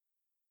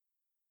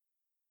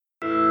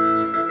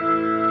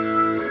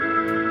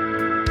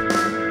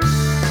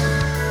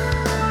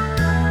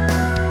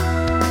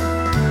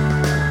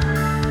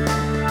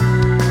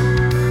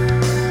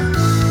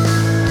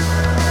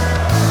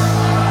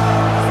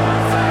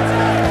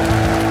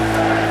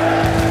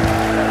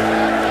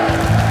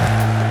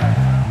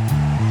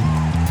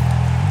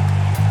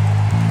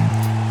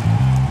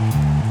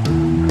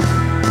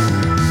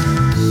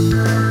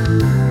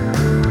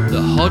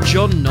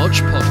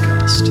Hodge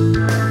podcast.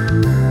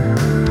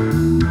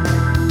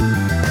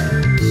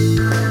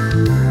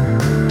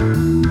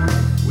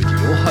 With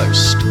your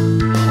host,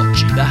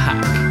 Hodgie the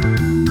Hack.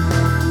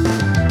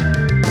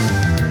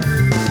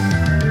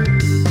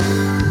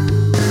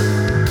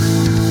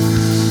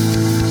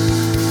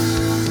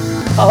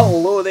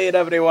 Hello there,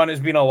 everyone.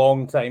 It's been a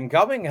long time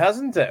coming,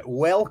 hasn't it?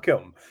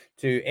 Welcome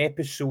to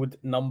episode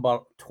number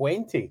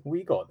 20.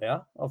 We got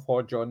there of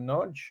Hodge on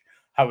Nodge.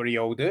 How are you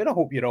all doing? I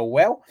hope you're all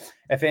well.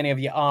 If any of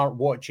you are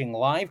watching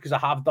live, because I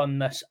have done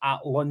this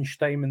at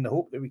lunchtime in the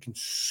hope that we can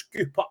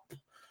scoop up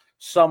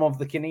some of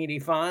the Canary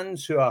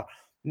fans who are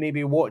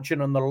maybe watching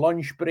on their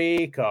lunch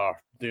break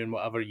or doing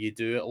whatever you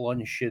do at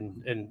lunch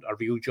in a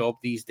real job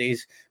these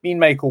days. Me and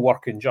Michael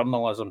work in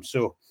journalism,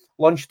 so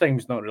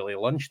lunchtime's not really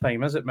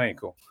lunchtime, is it,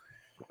 Michael?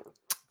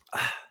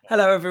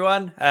 Hello,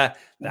 everyone. I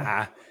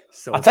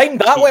timed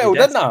that well,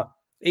 didn't I?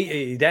 Eat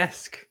at your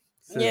desk.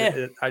 So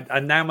Yeah.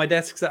 And now my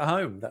desk's at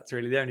home. That's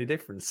really the only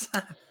difference.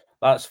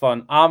 That's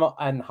fun. I'm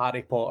in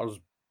Harry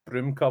Potter's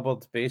broom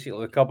cupboard,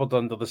 basically the cupboard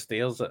under the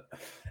stairs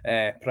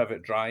at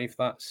Privet Drive.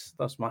 That's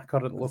my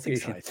current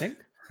location. Exciting.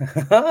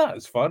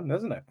 It's fun,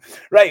 isn't it?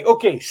 Right,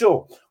 okay,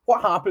 so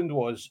what happened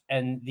was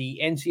in the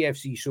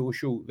NCFC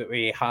social that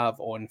we have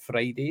on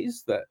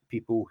Fridays, that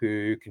people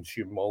who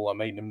consume all of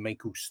mine and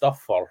Michael's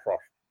stuff, or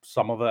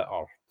some of it,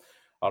 or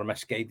are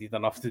misguided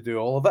enough to do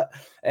all of it,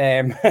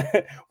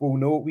 will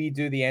know we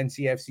do the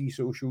NCFC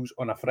socials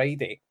on a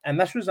Friday. And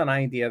this was an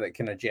idea that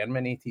kind of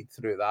germinated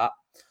through that,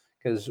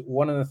 because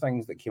one of the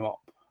things that came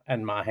up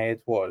in my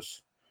head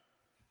was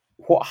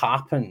what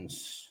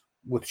happens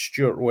with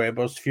Stuart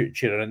Webber's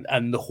future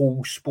and the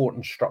whole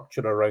sporting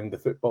structure around the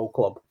football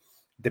club,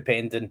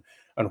 depending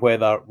on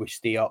whether we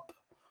stay up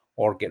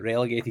or get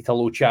relegated.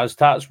 Hello, Chaz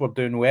Tats, we're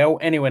doing well.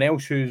 Anyone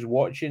else who's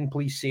watching,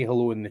 please say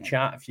hello in the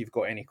chat. If you've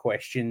got any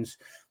questions,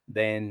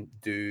 then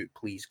do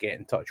please get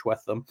in touch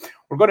with them.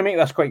 We're going to make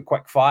this quite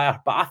quick fire,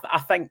 but I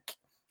think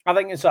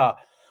it's a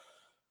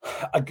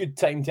good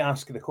time to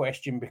ask the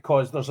question,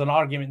 because there's an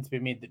argument to be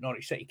made that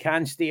Norwich City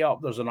can stay up.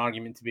 There's an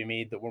argument to be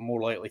made that we're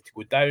more likely to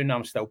go down.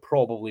 I'm still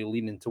probably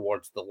leaning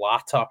towards the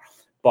latter,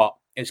 but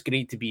it's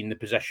great to be in the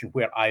position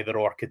where either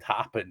or could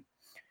happen.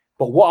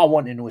 But what I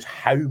want to know is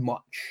how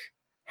much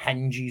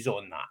hinges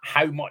on that.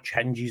 How much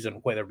hinges on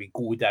whether we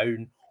go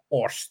down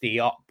or stay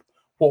up.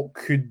 What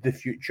could the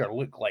future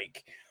look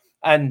like?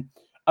 And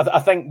I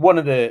think one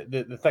of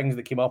the things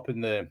that came up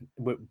when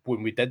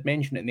we did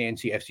mention it in the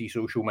NCFC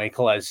social,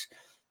 Michael, is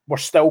we're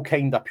still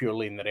kind of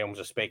purely in the realms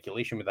of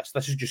speculation with this.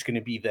 This is just going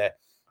to be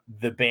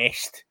the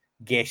best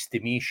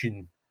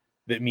guesstimation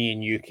that me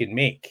and you can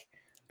make.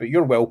 But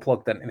you're well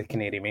plugged into the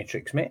Canary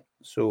Matrix, mate.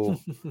 So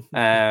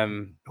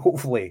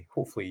hopefully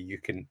you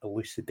can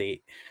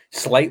elucidate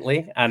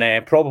slightly,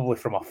 and probably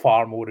from a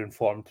far more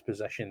informed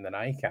position than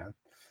I can.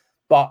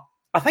 But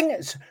I think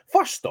it's,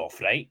 first off,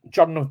 right,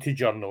 journal to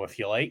journal, if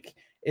you like,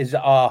 is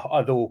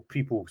although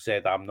people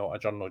said I'm not a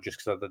journal just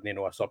because I didn't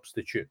know a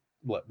substitute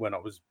when I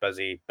was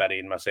busy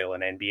burying myself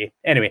in NBA.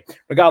 Anyway,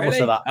 regardless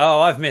of that.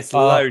 Oh, I've missed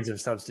loads of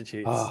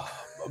substitutes.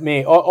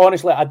 Mate,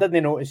 honestly, I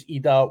didn't notice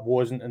Ida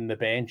wasn't in the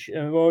bench.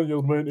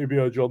 You're meant to be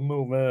a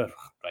journal, man.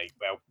 Right,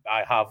 well,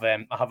 I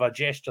have a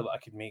gesture that I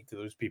could make to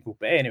those people.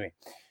 But anyway,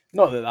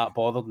 not that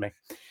bothered me.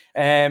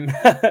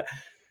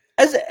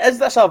 Is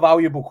this a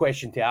valuable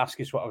question to ask?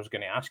 Is what I was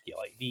going to ask you.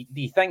 Like,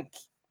 do you think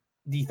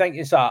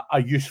it's a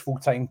useful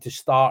time to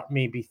start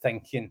maybe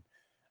thinking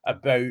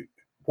about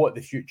what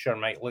the future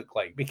might look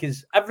like?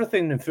 Because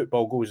everything in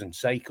football goes in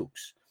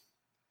cycles,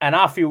 and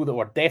I feel that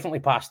we're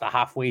definitely past the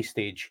halfway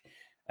stage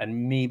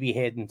and maybe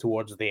heading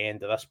towards the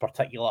end of this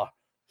particular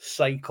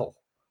cycle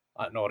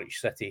at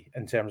Norwich City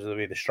in terms of the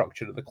way the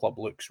structure of the club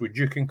looks. Would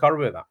you concur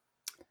with that?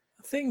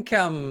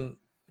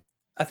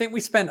 I think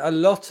we spent a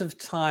lot of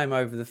time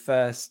over the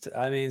first.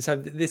 So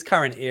this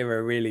current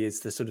era really is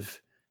the sort of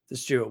the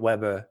Stuart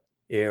Webber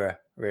era,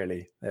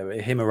 really.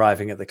 Him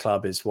arriving at the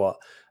club is what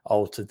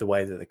altered the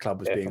way that the club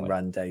was being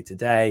run day to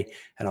day.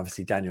 And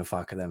obviously Daniel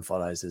Farke then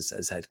follows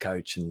as head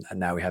coach. And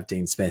now we have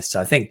Dean Smith.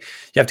 So I think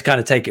you have to kind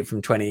of take it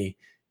from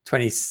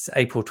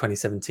April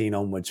 2017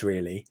 onwards,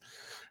 really.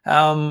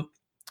 And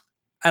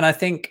I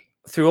think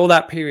through all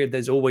that period,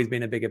 there's always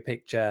been a bigger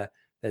picture.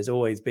 There's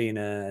always been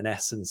an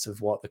essence of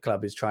what the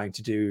club is trying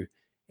to do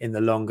in the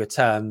longer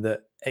term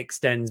that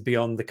extends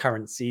beyond the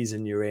current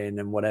season you're in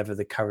and whatever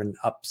the current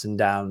ups and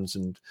downs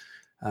and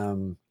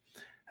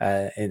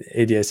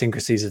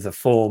idiosyncrasies of the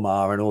form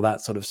are and all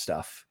that sort of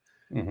stuff.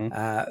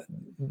 Mm-hmm.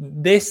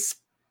 This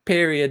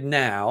period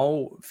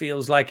now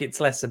feels like it's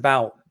less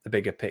about the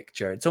bigger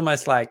picture. It's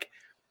almost like,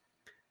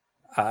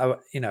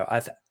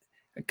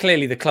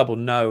 clearly the club will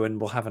know and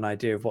will have an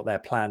idea of what their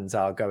plans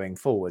are going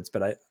forwards,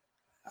 but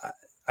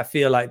I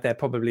feel like they're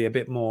probably a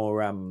bit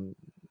more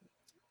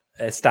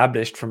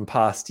established from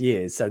past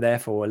years, so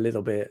therefore a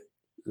little bit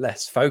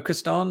less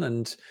focused on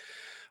and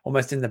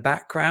almost in the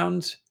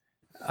background.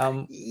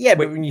 But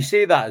when you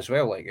say that as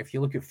well, like if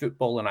you look at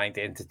football and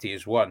identity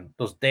as one,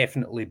 there's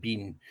definitely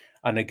been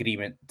an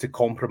agreement to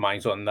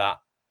compromise on that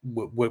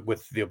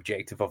with the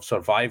objective of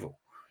survival.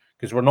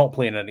 because we're not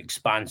playing an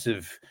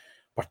expansive,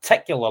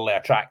 particularly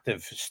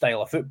attractive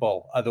style of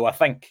football. Although I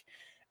think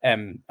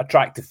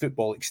attractive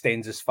football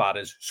extends as far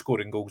as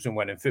scoring goals and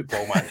winning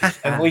football matches.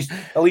 And at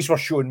least we're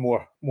showing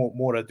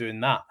more of doing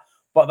that.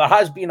 But there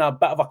has been a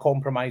bit of a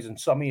compromise in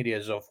some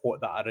areas of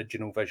what that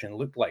original vision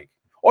looked like.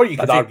 Or you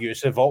could argue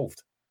it's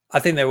evolved. I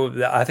think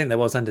there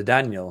was under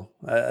Daniel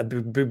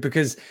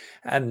because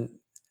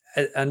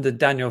under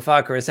Daniel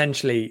Farke,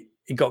 essentially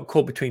he got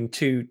caught between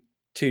two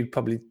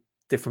probably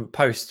different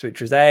posts, which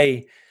was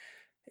A,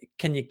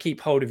 can you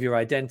keep hold of your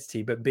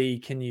identity, but B,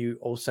 can you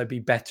also be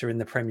better in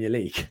the Premier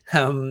League?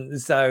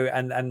 So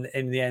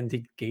in the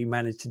end, he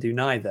managed to do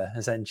neither,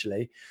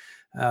 essentially.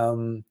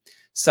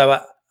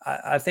 So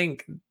I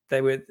think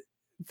it would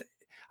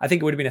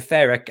have been a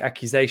fair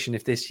accusation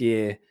if this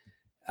year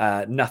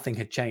nothing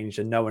had changed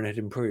and no one had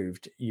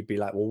improved. You'd be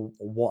like, well,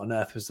 what on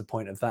earth was the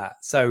point of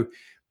that? So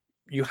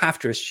you have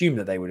to assume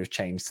that they would have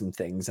changed some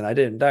things, and I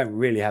don't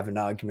really have an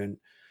argument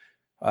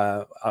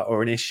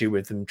or an issue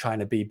with them trying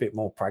to be a bit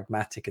more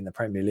pragmatic in the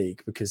Premier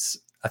League,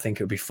 because I think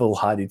it would be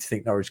foolhardy to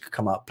think Norwich could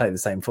come up, play the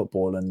same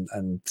football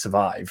and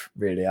survive.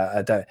 Really,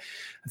 I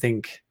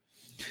think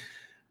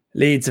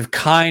Leeds have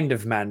kind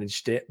of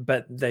managed it,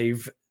 but they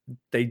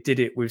did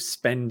it with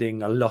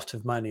spending a lot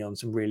of money on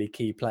some really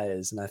key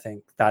players, and I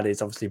think that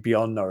is obviously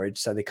beyond Norwich,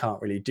 so they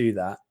can't really do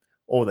that.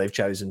 Or they've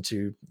chosen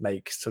to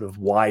make sort of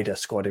wider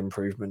squad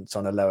improvements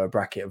on a lower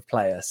bracket of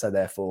players, so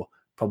therefore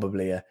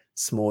probably a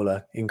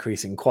smaller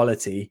increase in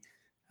quality,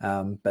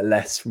 but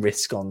less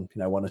risk on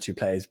one or two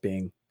players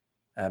being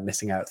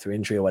missing out through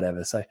injury or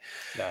whatever. So,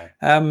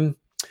 so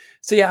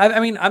yeah, I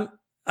mean,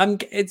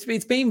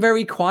 it's been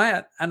very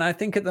quiet, and I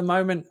think at the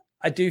moment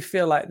I do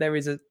feel like there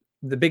is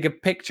the bigger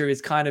picture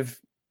is kind of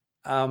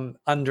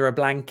under a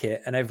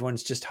blanket, and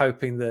everyone's just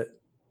hoping that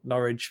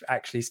Norwich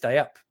actually stay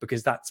up,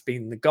 because that's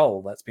been the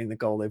goal. That's been the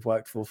goal they've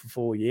worked for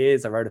 4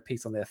 years. I wrote a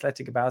piece on The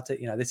Athletic about it.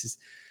 This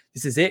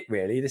is it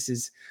really. This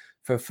is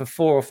for 4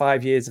 or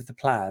 5 years of the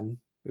plan,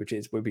 which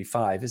would be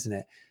 5, isn't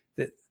it?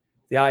 That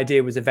the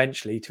idea was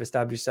eventually to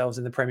establish yourselves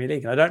in the Premier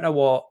League. And I don't know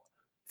what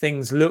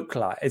things look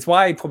like. It's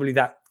why probably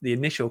that the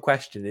initial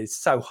question is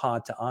so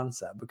hard to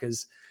answer,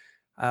 because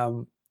I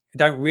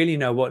don't really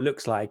know what it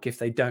looks like if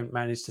they don't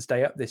manage to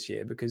stay up this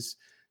year, because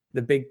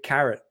the big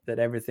carrot that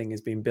everything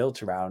has been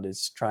built around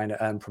is trying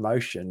to earn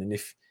promotion. And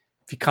if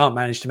you can't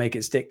manage to make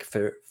it stick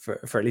for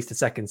at least a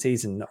second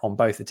season on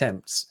both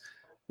attempts,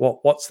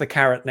 what's the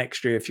carrot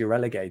next year if you're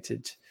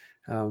relegated,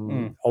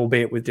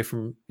 albeit with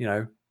different,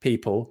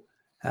 people?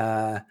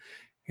 There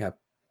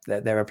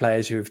are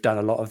players who have done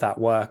a lot of that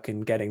work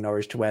in getting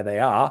Norwich to where they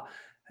are,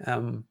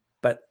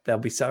 but they'll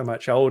be so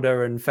much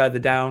older and further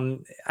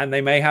down, and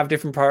they may have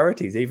different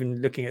priorities.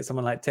 Even looking at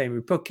someone like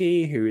Teemu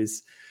Pukki, who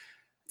is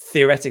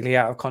theoretically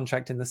out of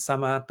contract in the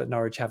summer, but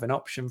Norwich have an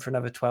option for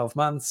another 12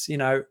 months.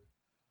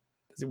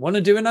 Does it want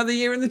to do another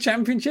year in the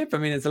Championship? I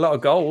mean, it's a lot of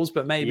goals,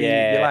 but maybe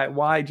you're like,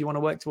 why do you want to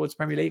work towards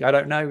Premier League? I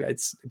don't know.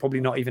 It's probably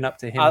not even up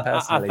to him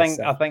personally.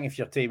 I think if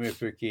you're Teemu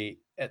Pukki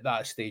at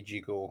that stage,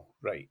 you go,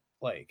 right,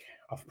 like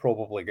I've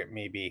probably got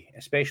maybe,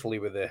 especially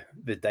with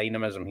the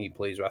dynamism he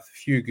plays with, a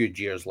few good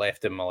years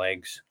left in my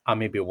legs. I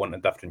maybe want a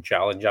different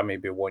challenge. I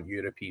maybe want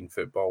European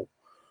football.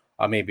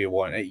 I maybe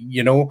want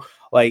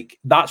it,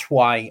 that's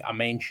why I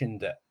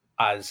mentioned it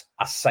as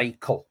a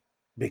cycle,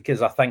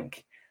 because I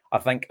think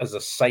as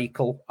a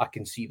cycle, I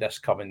can see this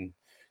coming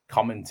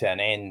to an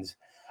end.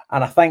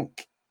 And I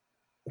think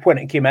when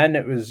it came in,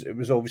 it was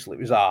obviously it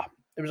was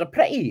a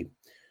pretty,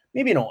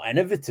 maybe not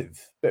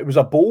innovative, but it was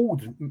a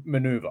bold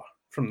maneuver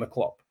from the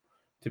club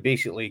to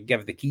basically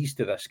give the keys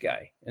to this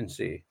guy and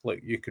say, look,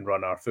 you can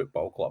run our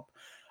football club.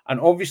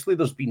 And obviously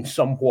there's been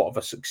somewhat of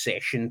a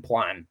succession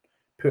plan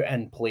put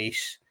in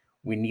place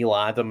with Neil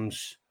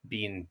Adams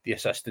being the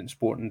assistant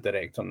sporting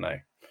director now.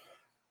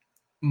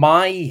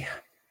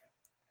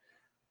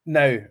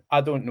 Now,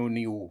 I don't know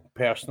Neil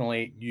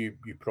personally. You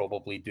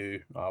probably do,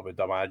 I would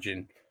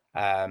imagine.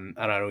 And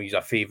I know he's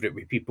a favourite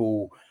with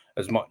people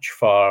as much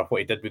for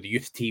what he did with the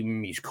youth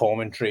team, his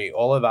commentary,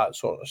 all of that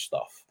sort of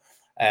stuff.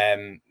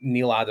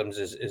 Neil Adams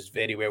is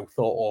very well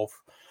thought of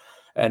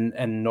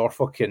in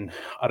Norfolk and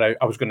around.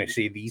 I was going to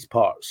say these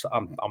parts.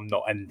 I'm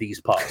not in these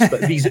parts,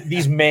 but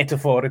these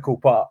metaphorical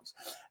parts.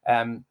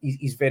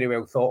 He's very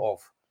well thought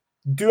of.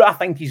 Do I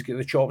think he's got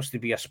the chops to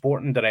be a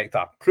sporting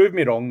director? Prove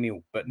me wrong,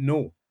 Neil, but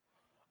no.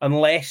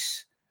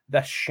 Unless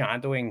this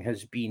shadowing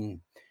has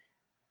been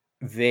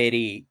a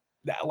very,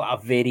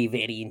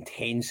 very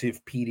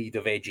intensive period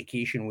of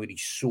education where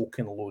he's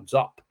soaking loads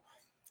up.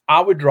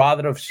 I would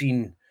rather have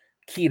seen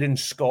Kieran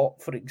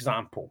Scott, for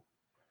example,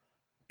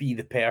 be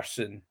the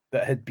person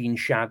that had been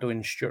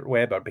shadowing Stuart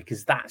Webber,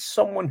 because that's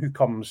someone who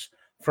comes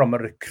from a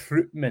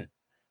recruitment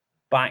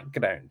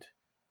background.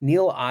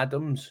 Neil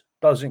Adams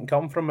doesn't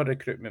come from a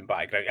recruitment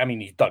background. I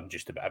mean, he's done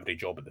just about every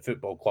job at the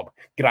football club.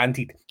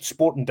 Granted,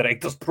 sporting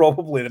director's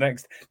probably the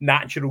next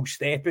natural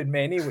step in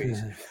many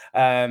ways.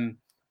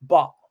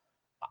 But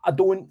I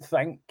don't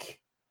think...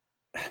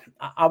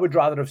 I would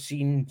rather have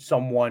seen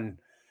someone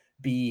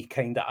be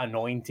kind of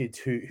anointed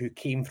who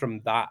came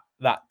from that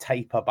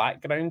type of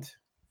background.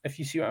 if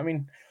you see what I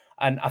mean.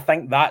 And I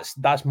think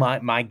that's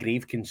my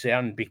grave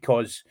concern,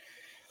 because,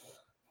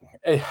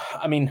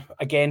 I mean,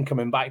 again,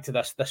 coming back to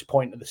this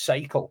point of the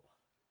cycle,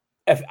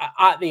 if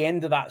at the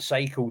end of that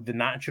cycle, the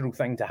natural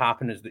thing to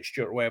happen is that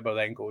Stuart Webber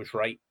then goes,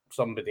 right,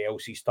 somebody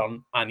else's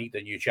turn, I need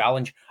a new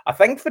challenge. I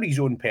think for his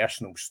own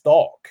personal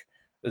stock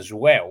as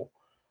well,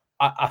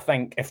 I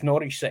think if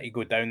Norwich City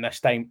go down this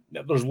time,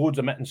 there's loads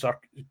of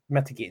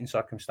mitigating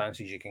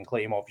circumstances you can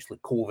claim. Obviously,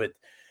 COVID,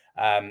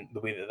 the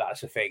way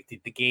that's affected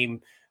the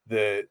game,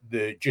 I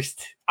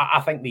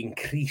think the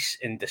increase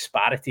in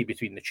disparity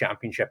between the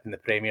Championship and the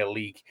Premier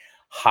League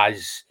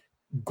has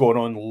gone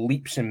on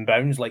leaps and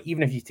bounds. Like,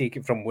 even if you take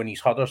it from when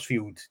his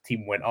Huddersfield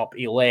team went up,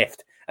 he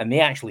left, and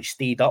they actually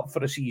stayed up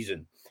for a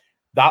season.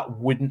 That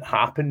wouldn't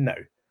happen now.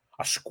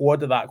 A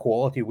squad of that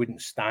quality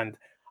wouldn't stand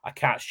a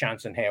cat's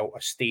chance in hell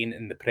of staying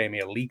in the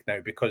Premier League now,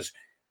 because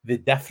the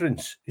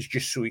difference is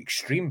just so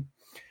extreme.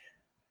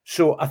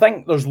 So I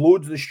think there's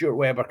loads that Stuart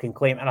Webber can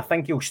claim, and I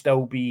think he'll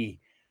still be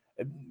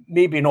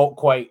maybe not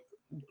quite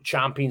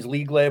Champions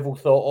League level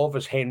thought of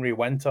as Henry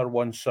Winter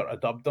once sort of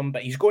dubbed him,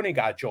 but he's going to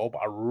get a job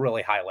at a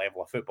really high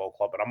level of football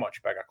club, and a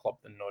much bigger club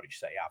than Norwich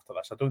City after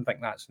this. I don't think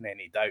that's in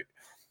any doubt.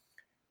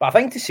 But I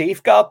think to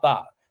safeguard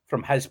that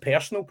from his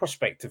personal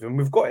perspective, and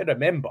we've got to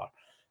remember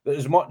that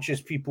as much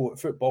as people at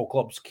football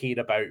clubs care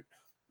about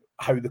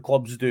how the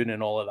club's doing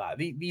and all of that,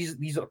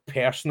 these are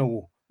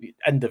personal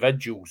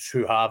individuals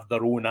who have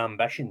their own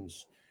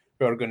ambitions,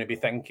 who are going to be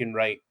thinking,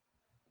 right,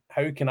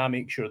 how can I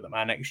make sure that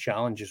my next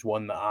challenge is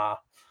one that I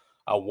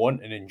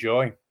want and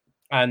enjoy?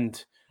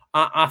 And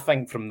I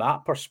think from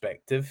that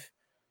perspective,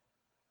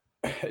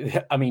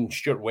 I mean,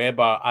 Stuart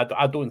Webber,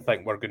 I don't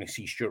think we're going to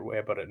see Stuart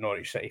Webber at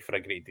Norwich City for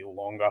a great deal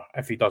longer.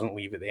 If he doesn't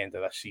leave at the end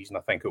of this season,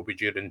 I think it'll be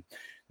during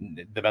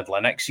the middle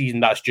of next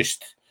season. That's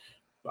just,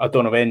 I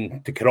don't know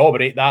when to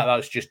corroborate that.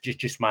 That's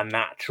just my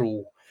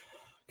natural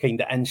kind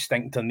of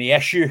instinct on the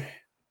issue.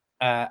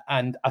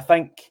 And I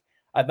think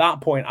at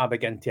that point, I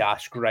begin to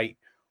ask, right,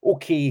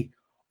 okay,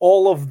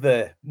 all of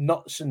the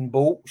nuts and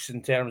bolts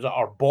in terms of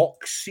our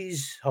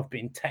boxes have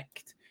been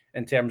ticked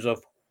in terms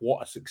of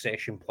what a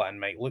succession plan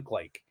might look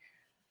like.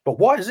 But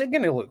what is it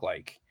going to look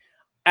like?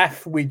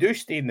 If we do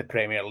stay in the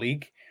Premier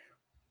League,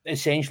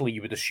 essentially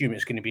you would assume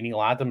it's going to be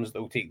Neil Adams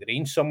that will take the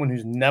reins, someone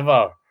who's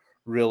never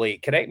really,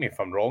 correct me if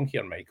I'm wrong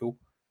here, Michael,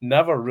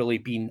 never really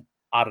been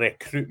a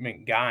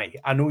recruitment guy.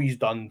 I know he's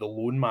done the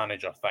loan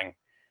manager thing,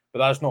 but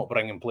that's not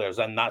bringing players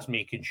in. That's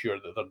making sure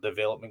that their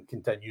development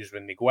continues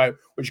when they go out,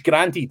 which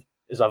granted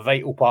is a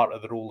vital part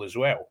of the role as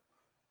well.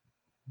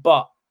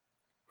 But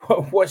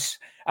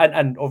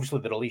and obviously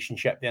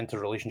the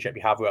interrelationship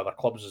you have with other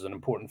clubs is an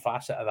important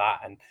facet of that,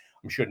 and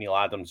I'm sure Neil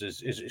Adams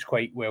is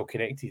quite well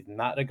connected in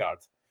that regard.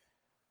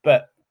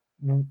 But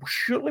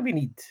surely we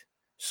need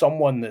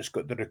someone that's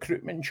got the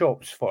recruitment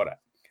chops for it.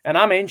 And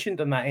I mentioned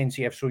in that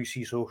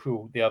NCFC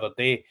social the other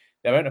day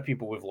the amount of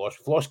people we've lost.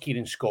 We've lost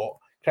Kieran Scott,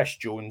 Chris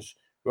Jones,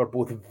 who are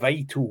both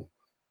vital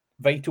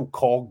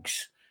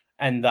cogs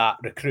in that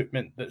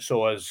recruitment that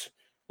saw us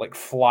like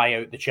fly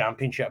out the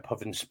Championship,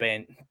 having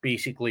spent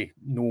basically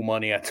no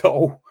money at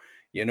all,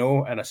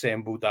 and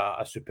assembled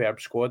a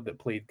superb squad that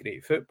played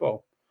great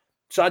football.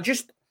 So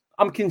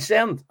I'm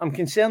concerned. I'm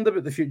concerned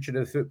about the future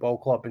of the football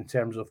club in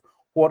terms of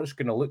what it's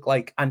going to look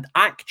like. And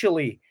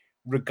actually,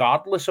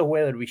 regardless of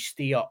whether we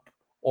stay up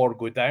or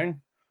go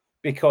down,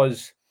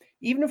 because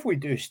even if we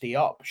do stay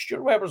up,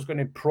 Stuart Webber's going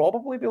to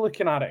probably be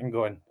looking at it and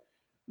going,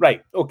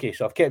 right, okay,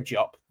 so I've kept you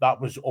up. That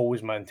was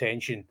always my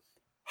intention.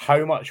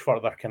 How much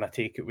further can I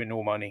take it with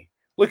no money?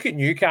 Look at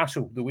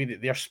Newcastle, the way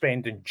that they're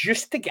spending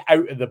just to get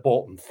out of the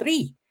bottom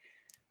three,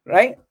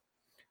 right?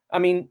 I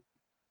mean,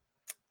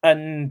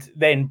 and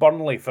then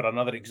Burnley for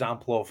another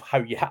example of how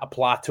you hit a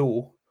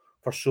plateau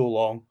for so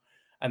long,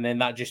 and then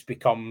that just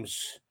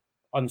becomes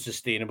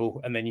unsustainable,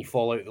 and then you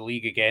fall out of the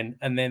league again,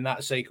 and then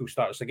that cycle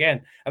starts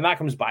again. And that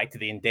comes back to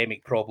the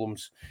endemic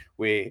problems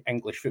with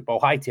English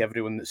football. Hi to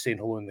everyone that's saying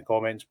hello in the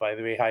comments, by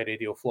the way. Hi,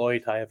 Radio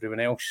Floyd. Hi, everyone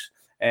else.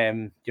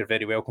 You're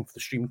very welcome for the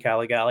stream,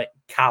 Caligari.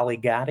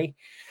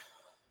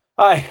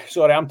 Hi,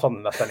 sorry, I'm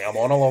turning this into a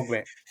monologue,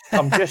 mate.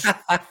 I'm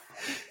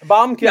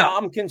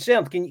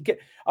concerned.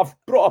 I've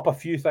brought up a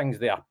few things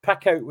there.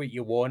 Pick out what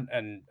you want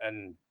and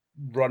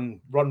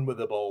run with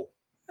the ball.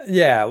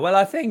 Yeah, well,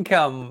 I think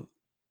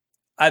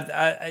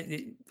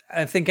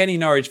I think any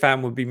Norwich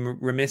fan would be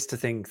remiss to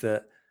think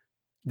that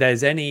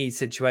there's any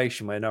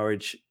situation where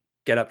Norwich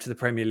get up to the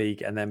Premier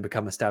League and then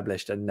become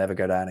established and never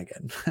go down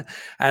again.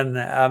 And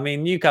I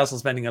mean, Newcastle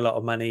spending a lot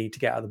of money to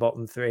get out of the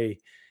bottom three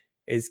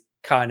is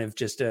kind of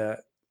just a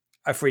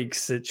freak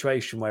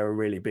situation where a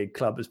really big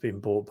club has been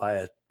bought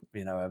by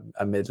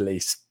a Middle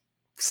East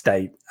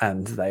state,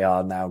 and they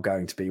are now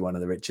going to be one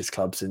of the richest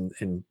clubs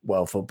in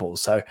world football.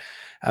 So,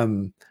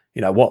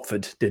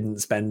 Watford didn't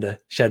spend a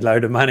shed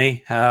load of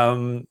money,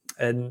 and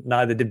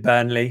neither did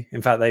Burnley.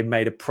 In fact, they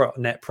made a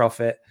net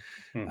profit.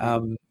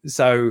 Mm-hmm.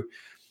 So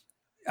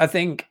I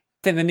think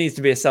there needs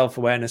to be a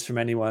self-awareness from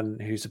anyone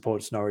who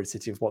supports Norwich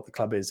City of what the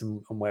club is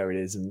and where it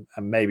is. And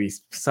maybe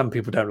some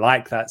people don't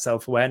like that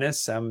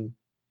self-awareness.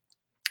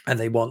 and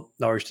they want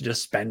Norwich to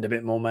just spend a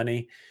bit more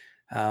money.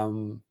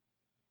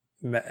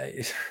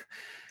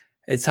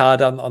 It's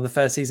hard on the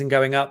first season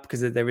going up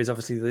because there is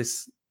obviously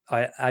this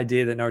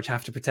idea that Norwich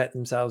have to protect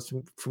themselves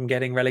from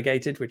getting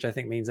relegated, which I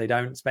think means they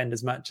don't spend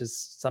as much as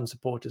some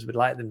supporters would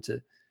like them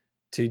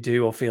to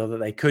do or feel that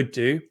they could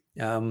do.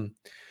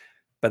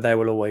 But they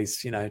will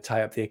always,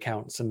 tie up the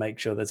accounts and make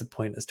sure there's a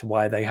point as to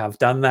why they have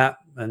done that.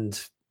 And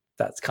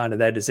that's kind of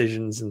their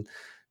decisions. And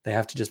they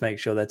have to just make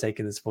sure they're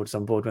taking the supporters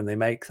on board when they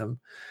make them.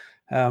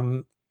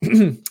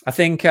 I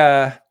think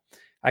I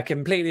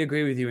completely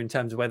agree with you in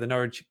terms of whether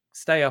Norwich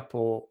stay up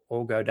or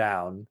go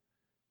down.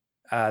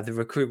 The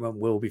recruitment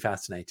will be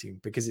fascinating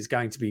because it's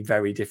going to be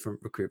very different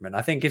recruitment.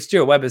 I think if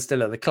Stuart Webber's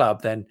still at the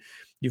club, then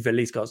you've at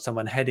least got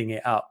someone heading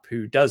it up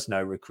who does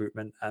know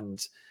recruitment,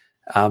 and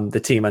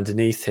the team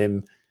underneath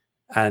him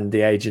and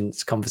the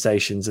agents'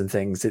 conversations and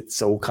things.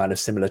 It's all kind of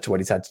similar to what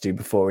he's had to do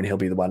before, and he'll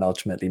be the one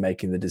ultimately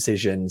making the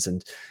decisions.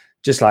 And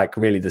just like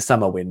really the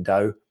summer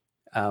window,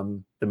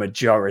 the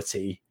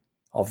majority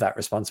of that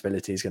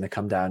responsibility is going to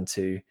come down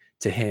to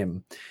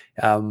him.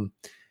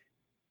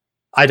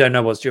 I don't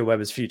know what Stuart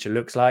Webber's future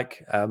looks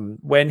like.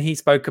 When he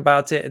spoke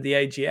about it at the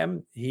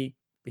AGM, he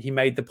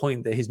made the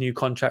point that his new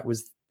contract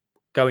was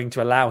going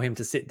to allow him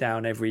to sit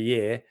down every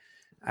year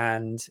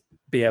and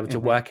be able to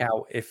work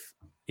out if,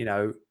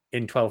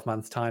 in 12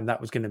 months' time,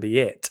 that was going to be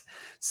it.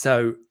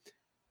 So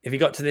if he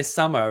got to this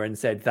summer and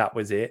said that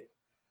was it,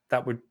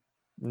 that would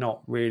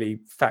not really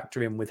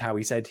factor in with how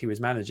he said he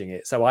was managing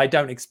it. So I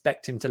don't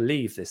expect him to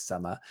leave this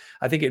summer.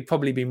 I think it'd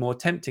probably be more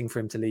tempting for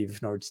him to leave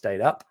if Norwich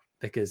stayed up,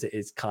 because it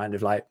is kind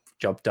of like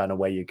job done,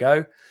 away you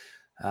go.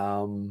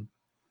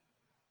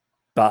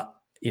 But,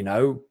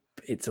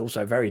 it's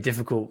also very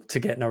difficult to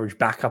get Norwich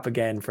back up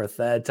again for a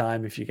third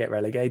time if you get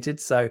relegated.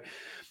 So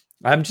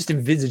I'm just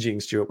envisaging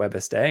Stuart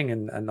Webber staying,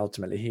 and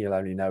ultimately he'll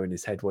only know in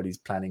his head what he's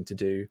planning to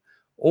do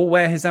or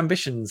where his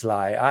ambitions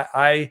lie.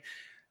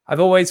 I've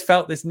always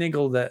felt this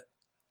niggle that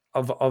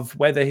of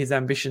whether his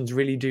ambitions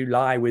really do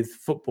lie with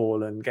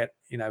football and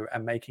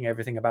and making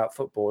everything about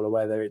football, or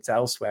whether it's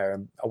elsewhere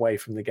and away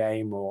from the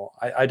game, or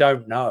I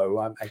don't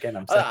know.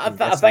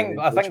 I think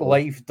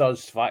life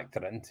does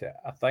factor into it.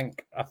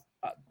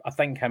 I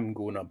think him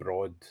going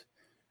abroad,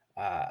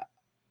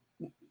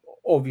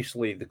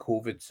 obviously the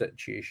COVID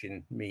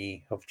situation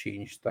may have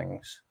changed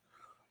things,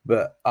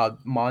 but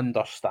my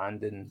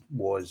understanding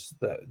was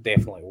that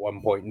definitely at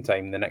one point in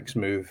time the next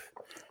move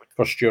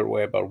for Stuart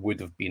Webber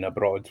would have been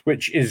abroad,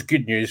 which is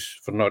good news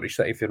for Norwich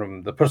City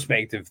from the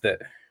perspective that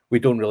we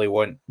don't really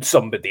want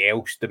somebody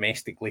else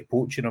domestically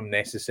poaching him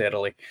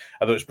necessarily,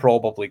 although it's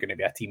probably going to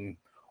be a team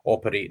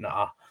operating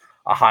at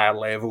a higher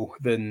level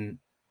than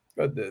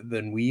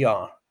we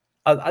are.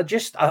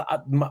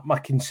 My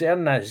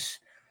concern is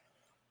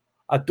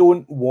I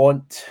don't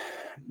want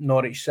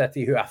Norwich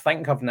City, who I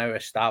think have now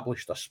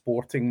established a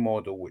sporting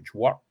model which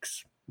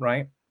works,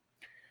 right?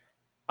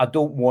 I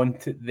don't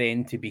want it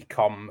then to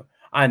become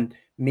and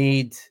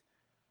made.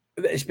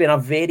 It's been a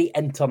very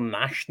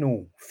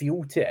international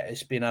feel to it.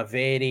 It's been a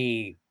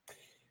very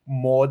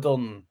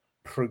modern,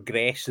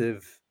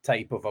 progressive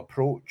type of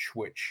approach,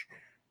 which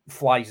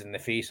flies in the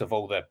face of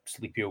all the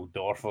sleepy old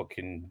Norfolk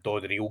and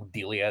doddery old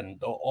Delia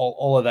and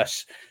all of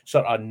this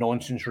sort of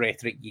nonsense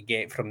rhetoric you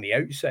get from the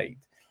outside.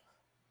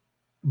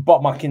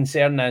 But my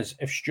concern is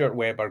if Stuart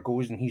Webber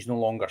goes and he's no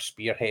longer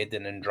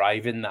spearheading and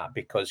driving that,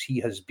 because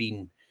he's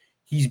been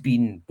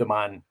the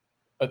man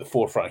at the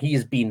forefront. He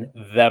has been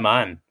the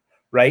man,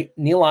 right?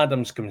 Neil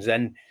Adams comes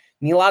in.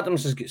 Neil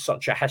Adams has got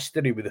such a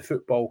history with the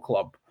football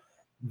club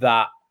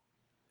that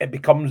it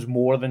becomes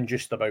more than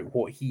just about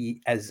what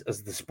he is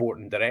as the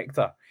sporting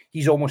director.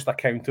 He's almost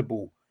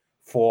accountable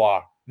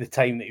for the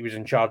time that he was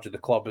in charge of the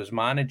club as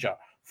manager.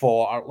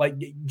 For, like,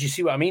 do you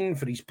see what I mean?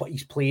 For his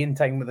playing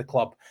time with the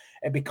club,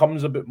 it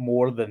becomes a bit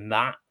more than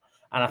that.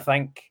 And I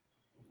think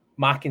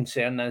my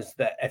concern is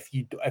that if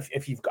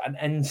you've got an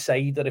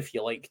insider, if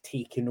you like,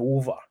 taking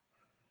over,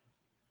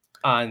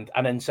 and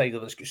an insider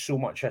that's got so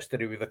much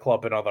history with the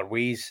club in other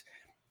ways,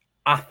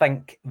 I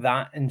think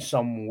that in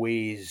some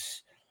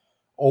ways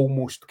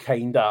almost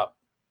kind of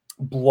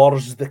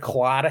blurs the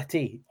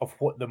clarity of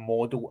what the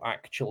model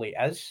actually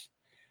is.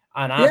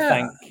 And I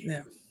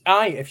think,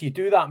 if you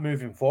do that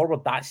moving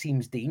forward, that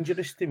seems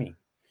dangerous to me.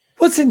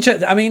 What's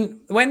interesting, I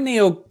mean, when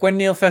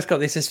Neil first got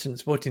the assistant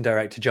sporting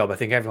director job, I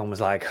think everyone was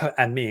like,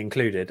 and me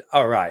included,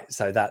 all right,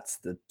 so that's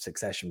the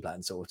succession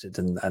plan sorted,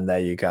 and there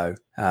you go.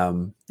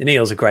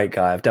 Neil's a great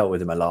guy. I've dealt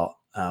with him a lot.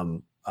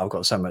 I've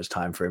got so much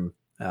time for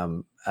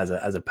him as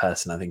a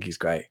person. I think he's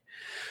great.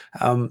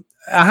 I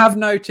have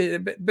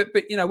noted, but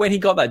when he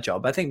got that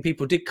job, I think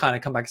people did kind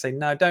of come back and say,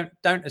 no,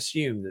 don't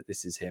assume that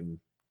this is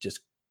him just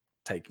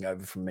taking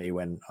over from me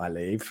when I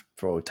leave,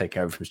 or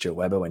taking over from Stuart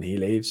Webber when he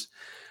leaves.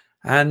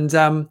 And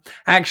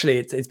actually,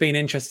 it's been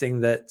interesting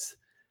that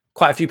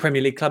quite a few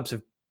Premier League clubs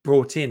have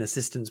brought in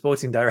assistant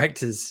sporting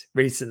directors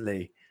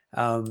recently,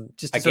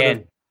 just to sort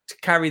of to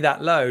carry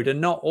that load, and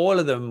not all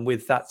of them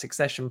with that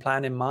succession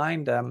plan in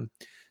mind.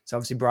 So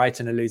obviously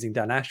Brighton are losing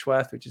Dan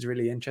Ashworth, which is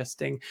really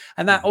interesting.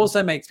 And that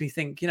also makes me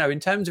think, in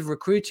terms of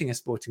recruiting a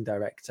sporting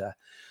director,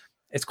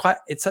 it's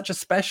such a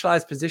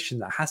specialized position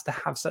that has to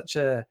have such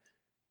a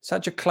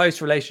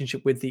close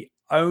relationship with the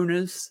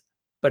owners,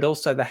 but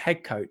also the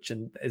head coach.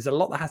 And there's a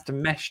lot that has to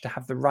mesh to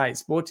have the right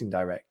sporting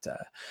director.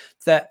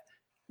 That,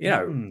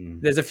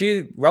 there's a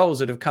few roles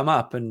that have come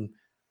up and,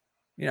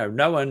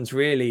 no one's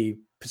really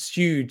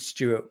pursued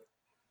Stuart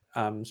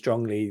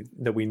strongly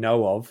that we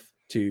know of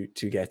to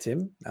get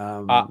him.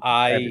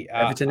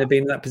 Everton have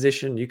been in that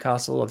position.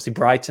 Newcastle, obviously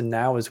Brighton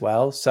now as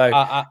well. So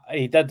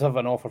he did have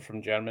an offer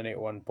from Germany at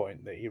one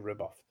point that he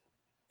rebuffed.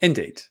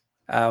 Indeed,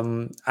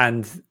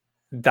 and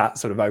that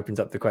sort of opens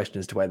up the question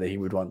as to whether he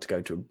would want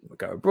to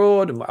go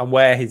abroad and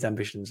where his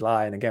ambitions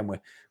lie. And again, we're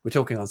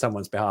talking on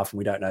someone's behalf, and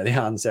we don't know the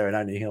answer, and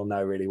only he'll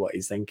know really what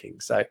he's thinking.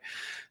 So,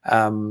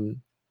 I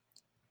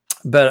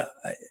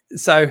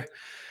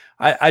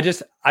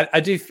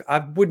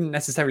wouldn't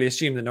necessarily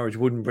assume that Norwich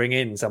wouldn't bring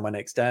in someone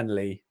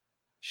externally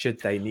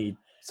should they need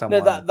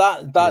someone.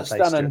 No, that's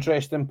an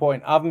interesting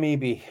point. I've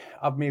maybe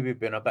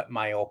been a bit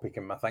myopic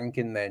in my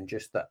thinking then,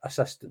 just that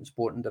assistant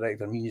sporting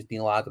director means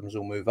Neil Adams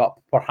will move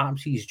up.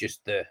 Perhaps he's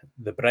just the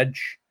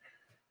bridge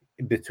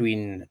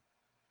between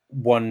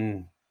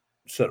one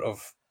sort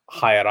of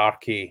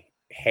hierarchy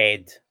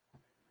head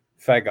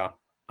figure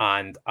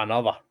and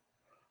another.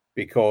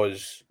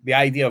 Because the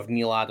idea of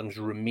Neil Adams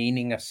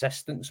remaining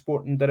assistant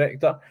sporting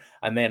director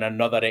and then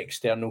another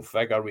external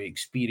figure with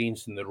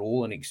experience in the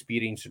role and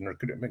experience in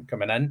recruitment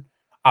coming in,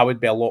 I would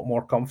be a lot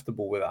more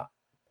comfortable with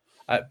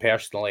that.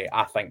 Personally,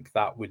 I think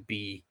that would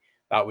be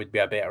a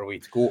better way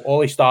to go.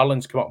 Ollie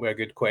Starling's come up with a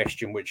good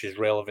question, which is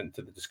relevant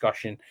to the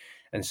discussion,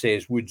 and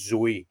says, would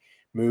Zoe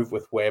move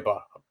with Webber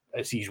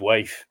as his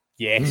wife?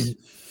 Yes,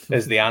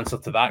 is the answer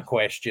to that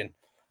question.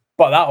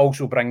 But that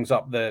also brings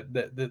up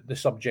the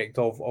subject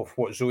of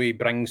what Zoe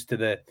brings to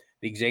the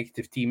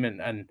executive team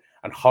and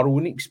her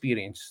own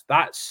experience.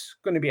 That's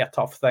going to be a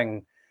tough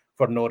thing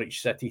for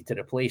Norwich City to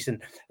replace.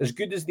 And as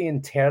good as the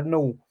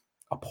internal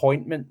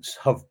appointments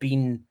have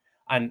been,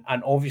 and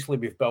obviously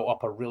we've built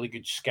up a really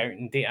good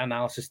scouting data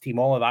analysis team,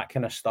 all of that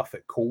kind of stuff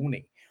at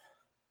Colney,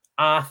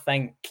 I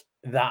think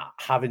that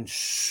having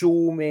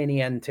so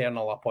many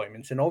internal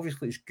appointments, and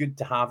obviously it's good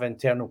to have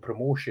internal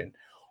promotion,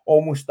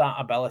 almost that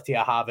ability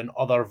of having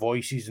other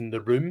voices in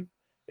the room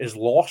is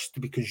lost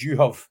because you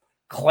have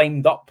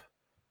climbed up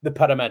the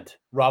pyramid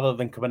rather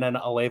than coming in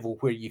at a level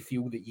where you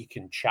feel that you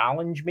can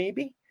challenge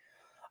maybe.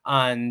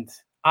 And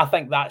I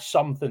think that's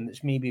something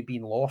that's maybe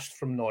been lost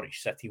from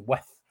Norwich City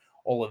with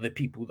all of the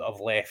people that have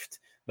left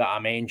that I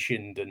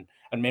mentioned and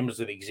members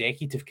of the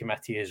executive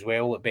committee as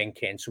well, like Ben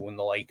Kensel and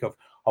the like have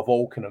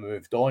all kind of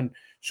moved on.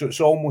 So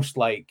it's almost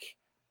like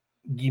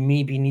you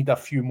maybe need a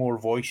few more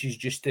voices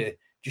just to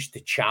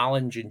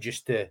challenge and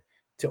just to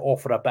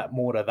offer a bit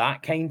more of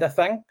that kind of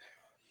thing.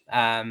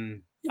 I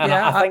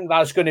think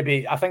that's going to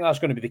be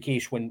the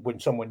case when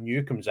someone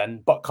new comes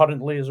in, but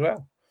currently as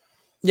well.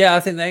 Yeah, I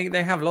think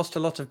they have lost a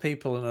lot of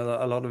people and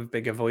a lot of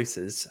bigger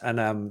voices, and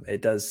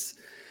it does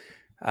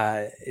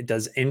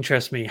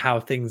interest me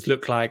how things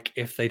look like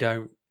if they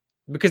don't,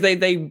 because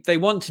they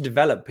want to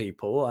develop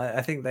people.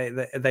 I think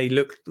they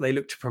look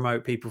to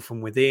promote people from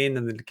within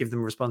and give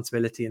them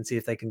responsibility and see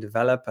if they can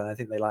develop. And I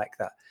think they like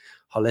that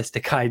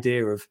holistic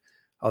idea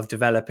of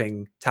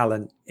developing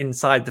talent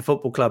inside the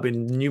football club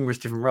in numerous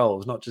different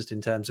roles, not just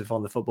in terms of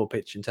on the football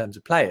pitch, in terms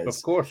of players.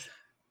 Of course.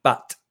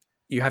 But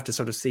you have to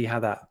sort of see how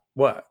that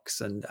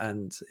works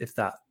and if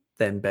that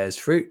then bears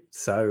fruit.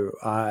 So,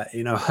 But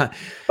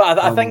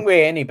I think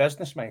with any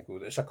business, Michael,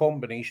 it's a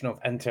combination of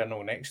internal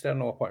and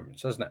external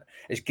appointments, isn't it?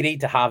 It's great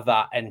to have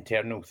that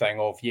internal thing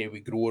of, we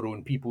grow our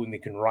own people and they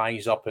can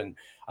rise up and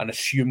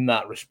assume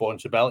that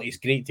responsibility. It's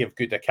great to have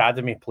good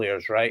academy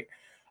players, right?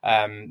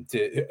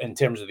 In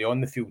terms of the on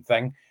the field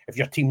thing. If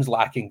your team's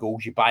lacking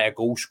goals, you buy a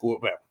goal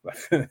scorer.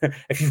 Well,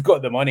 if you've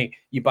got the money,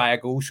 you buy a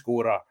goal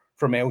scorer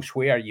from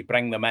elsewhere, you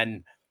bring them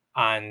in,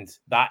 and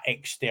that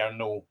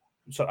external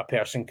sort of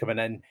person coming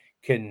in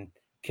can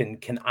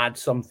add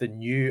something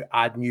new,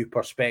 add new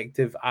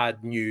perspective,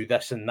 add new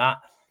this and that.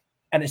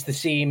 And it's the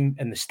same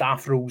in the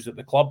staff roles at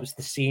the club. It's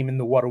the same in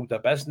the world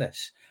of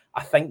business.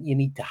 I think you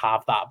need to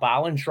have that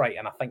balance right.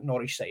 And I think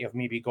Norwich City have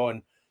maybe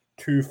gone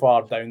too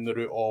far down the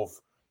route of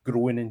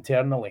growing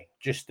internally,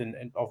 just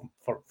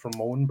from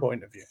my own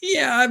point of view.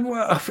 Yeah,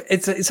 well,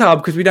 it's hard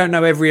because we don't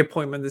know every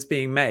appointment that's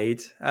being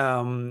made.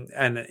 And,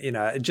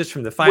 just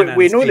from the finance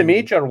we know team, the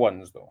major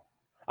ones, though.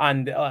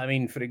 And, I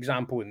mean, for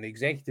example, in the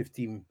executive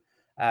team,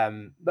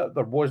 there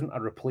wasn't a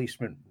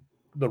replacement.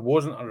 There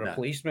wasn't a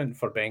replacement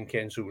for Ben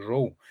Kensel's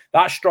role.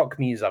 That struck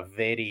me as a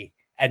very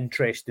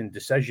interesting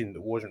decision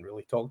that wasn't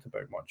really talked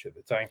about much at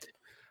the time.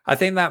 I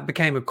think that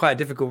became quite a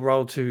difficult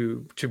role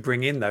to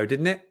bring in, though,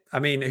 didn't it? I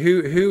mean,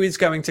 who is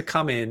going to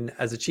come in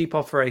as a chief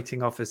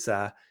operating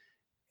officer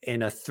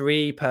in a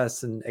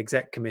 3-person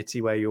exec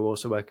committee where you're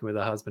also working with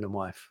a husband and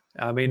wife.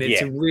 I mean,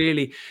 it's a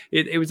really,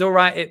 it was all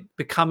right, it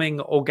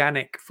becoming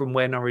organic from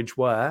where Norwich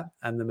were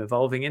and them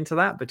evolving into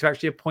that, but to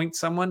actually appoint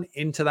someone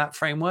into that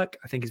framework,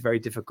 I think is very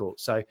difficult.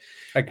 So,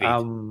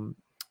 agreed.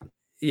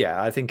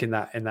 Yeah, I think in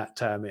that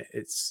term,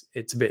 it's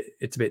a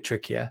bit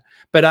trickier.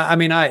 But I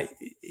mean,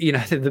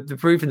 the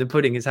proof in the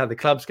pudding is how the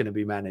club's going to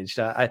be managed.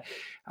 I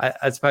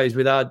suppose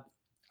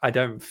I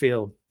don't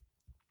feel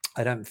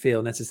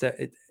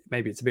necessarily.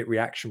 Maybe it's a bit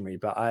reactionary,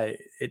 but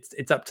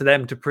it's up to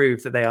them to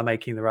prove that they are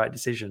making the right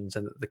decisions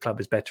and that the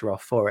club is better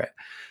off for it,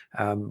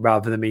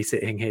 rather than me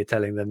sitting here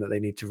telling them that they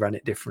need to run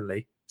it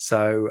differently.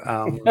 So,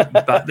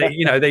 but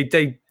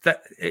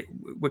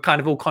we're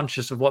kind of all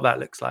conscious of what that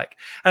looks like.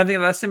 And I think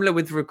that's similar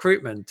with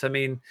recruitment. I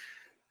mean,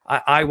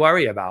 I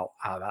worry about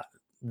how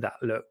that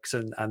looks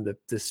and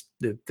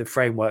the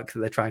framework that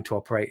they're trying to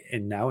operate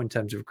in now in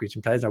terms of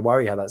recruiting players. I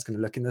worry how that's going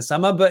to look in the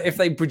summer. But if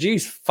they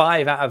produce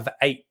 5 out of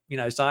 8,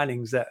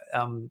 signings that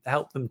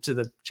help them to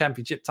the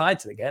championship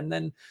title again,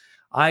 then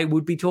I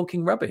would be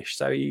talking rubbish.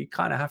 So you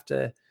kind of have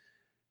to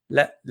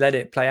let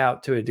it play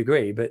out to a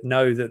degree, but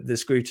know that the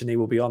scrutiny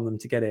will be on them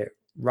to get it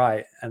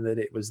right, and that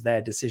it was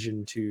their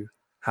decision to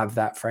have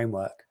that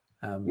framework.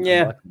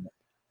 No,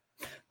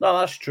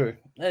 that's true.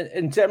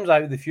 In terms of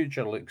how the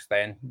future looks,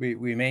 then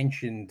we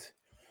mentioned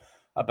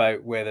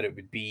about whether it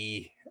would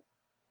be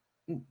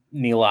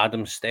Neil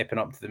Adams stepping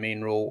up to the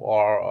main role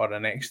or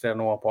an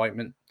external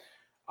appointment.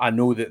 I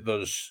know that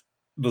there's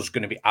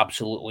going to be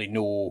absolutely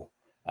no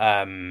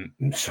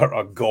sort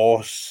of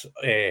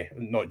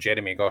not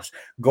Jeremy Goss,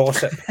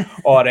 gossip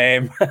or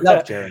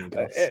love Jeremy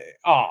Goss.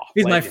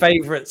 He's my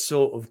favourite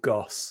sort of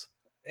Goss.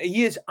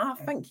 He is. I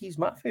think he's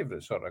my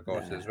favourite sort of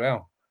Goss as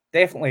well.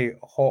 Definitely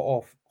hot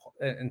off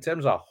in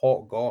terms of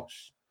hot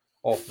Goss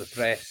off the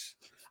press.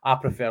 I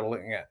prefer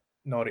looking at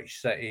Norwich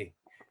City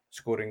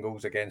scoring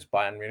goals against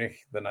Bayern Munich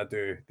than I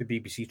do the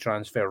BBC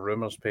transfer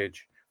rumours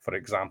page, for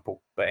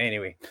example. But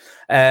anyway,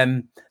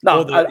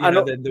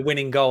 the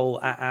winning goal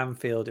at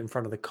Anfield in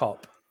front of the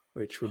Kop,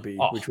 which would be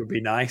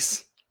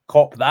nice.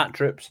 Kop that,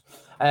 troops.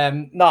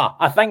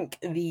 I think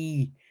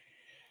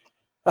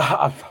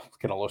I've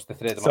kind of lost the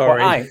thread of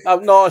my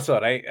thought. No, it's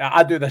all right.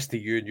 I do this to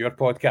you and your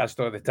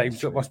podcast all the time,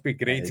 so it must be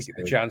great to get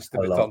the chance to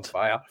return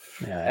fire.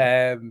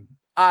 Yeah.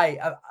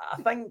 I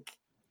think.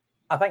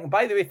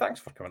 By the way, thanks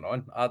for coming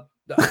on. I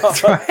feel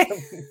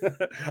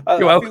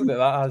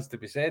that has to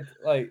be said.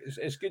 Like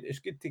it's good. It's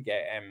good to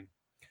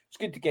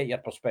get your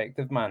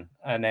perspective, man.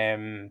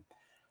 And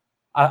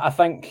I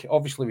think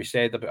obviously we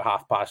said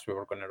about past we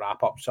were going to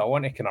wrap up, so I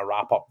want to kind of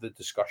wrap up the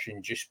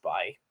discussion just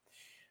by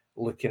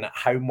looking at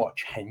how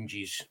much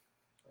hinges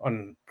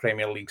on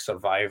Premier League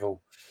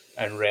survival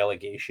and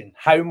relegation.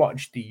 How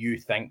much do you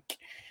think?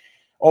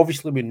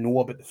 Obviously, we know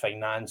about the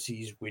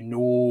finances. We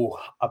know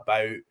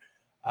about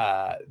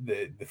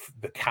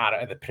the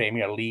carrot of the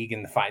Premier League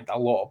and the fact that a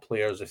lot of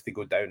players, if they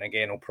go down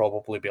again, will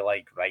probably be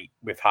like, right,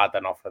 we've had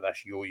enough of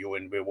this yo-yo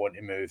and we want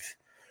to move.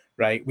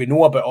 Right? We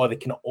know about all the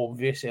kind of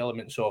obvious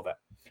elements of it.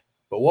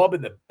 But what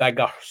about the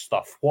bigger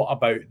stuff? What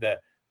about the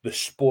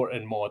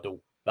sporting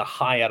model, the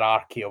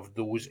hierarchy of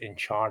those in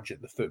charge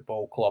at the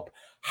football club?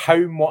 How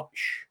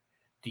much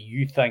do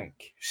you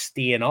think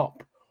staying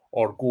up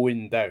or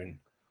going down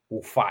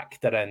will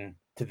factor in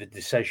to the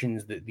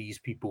decisions that these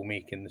people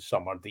make in the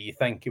summer? Do you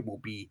think it will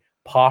be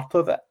part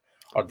of it,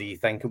 or do you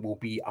think it will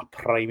be a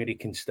primary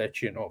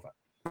constituent of it?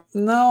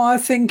 No, I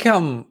think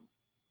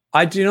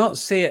I do not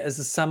see it as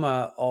a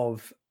summer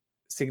of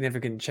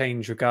significant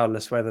change,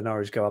 regardless whether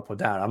Norwich go up or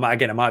down. I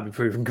might be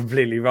proven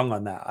completely wrong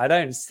on that. I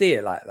don't see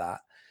it like that.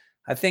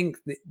 I think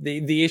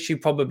the issue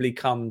probably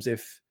comes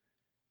if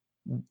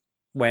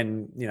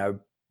Norwich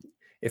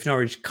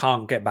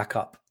can't get back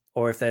up,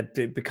 or if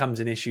it becomes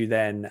an issue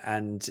then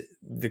and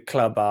the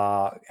club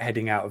are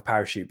heading out of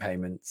parachute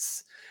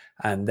payments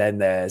and then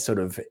they're sort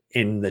of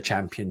in the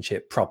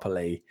championship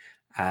properly,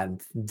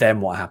 and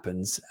then what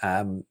happens?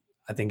 I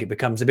think it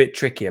becomes a bit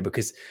trickier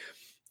because,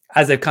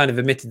 as they've kind of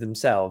admitted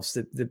themselves,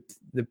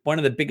 one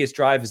of the biggest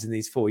drivers in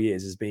these 4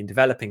 years has been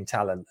developing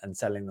talent and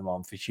selling them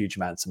on for huge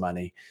amounts of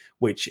money,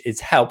 which is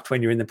helped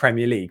when you're in the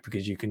Premier League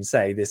because you can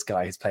say this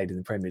guy has played in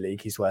the Premier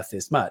League, he's worth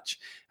this much.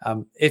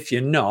 If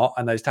you're not,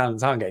 and those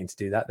talents aren't getting to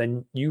do that,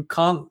 then you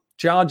can't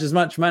charge as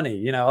much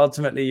money.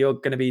 Ultimately, you're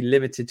going to be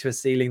limited to a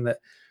ceiling that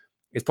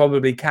is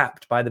probably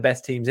capped by the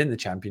best teams in the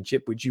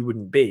Championship, which you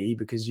wouldn't be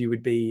because you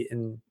would be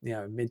in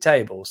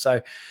mid-table. So,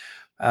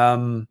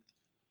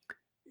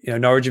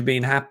 Norwich have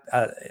been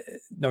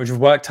Norwich have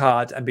worked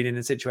hard and been in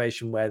a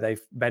situation where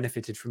they've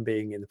benefited from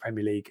being in the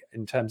Premier League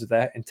in terms of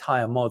their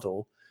entire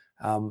model.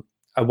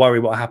 I worry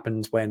what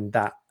happens when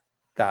that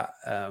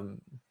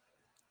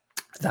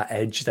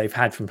edge they've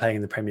had from playing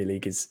in the Premier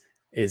League is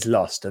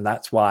lost, and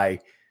that's why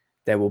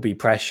there will be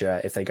pressure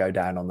if they go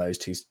down on those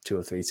two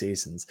or three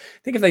seasons. I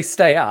think if they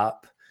stay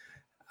up,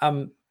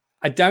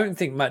 I don't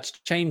think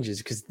much changes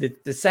because the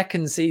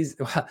second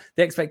season,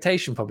 the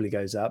expectation probably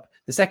goes up.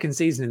 The second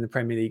season in the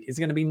Premier League is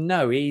going to be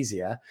no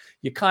easier.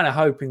 You're kind of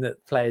hoping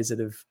that players that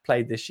have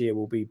played this year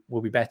will be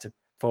better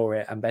for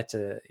it and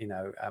better,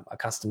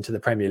 accustomed to the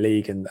Premier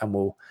League and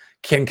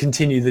can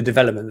continue the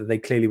development that they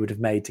clearly would have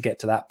made to get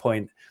to that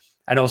point.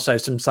 And also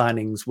some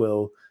signings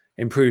will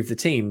improve the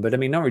team. But I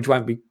mean, Norwich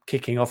won't be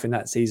kicking off in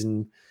that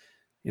season,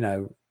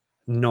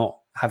 not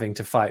having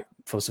to fight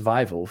for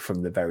survival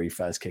from the very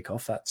first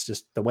kickoff. That's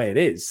just the way it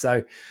is.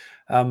 So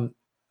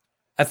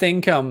I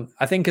think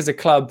as a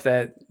club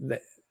that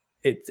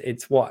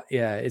it's what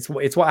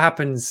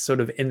happens sort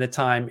of in the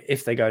time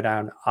if they go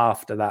down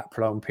after that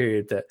prolonged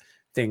period that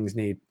things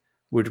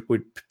would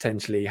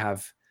potentially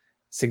have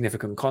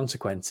significant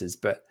consequences.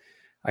 But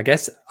I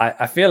guess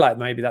I feel like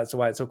maybe that's the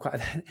way it's all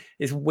quite.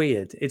 It's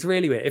weird. It's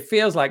really weird. It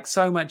feels like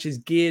so much is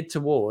geared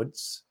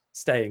towards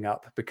staying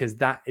up because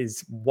that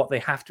is what they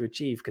have to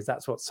achieve, because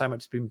that's what so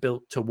much has been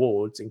built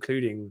towards,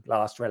 including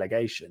last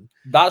relegation.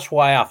 That's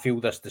why I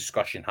feel this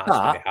discussion has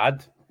to be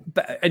had.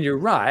 And you're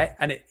right,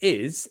 and it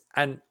is,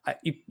 and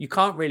you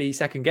can't really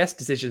second guess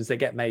decisions that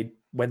get made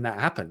when that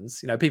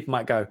happens. People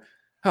might go,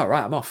 "Oh,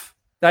 right, I'm off.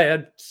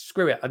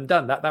 Screw it, I'm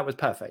done. That was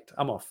perfect.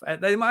 I'm off."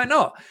 They might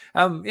not.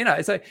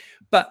 It's like,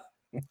 but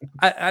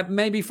I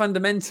maybe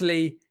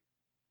fundamentally,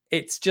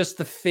 it's just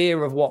the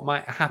fear of what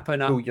might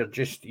happen. Oh, you're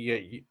just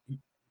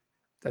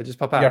I just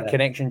pop out. Your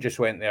connection just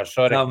went there.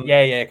 Sorry.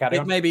 Carry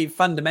on. Maybe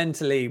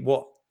fundamentally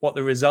what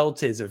the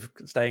result is of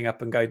staying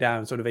up and go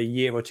down sort of a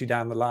year or two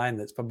down the line,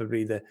 that's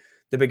probably the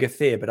bigger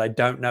fear. But I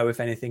don't know if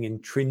anything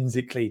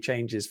intrinsically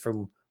changes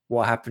from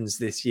what happens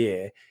this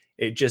year.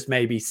 It just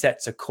maybe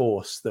sets a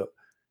course that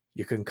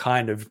you can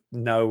kind of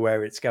know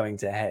where it's going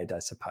to head, I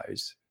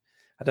suppose.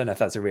 I don't know if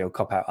that's a real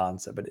cop-out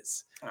answer, but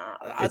it's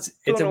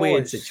a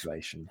weird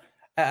situation.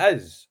 It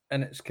is,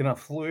 and it's kind of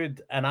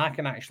fluid, and I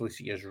can actually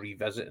see us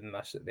revisiting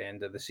this at the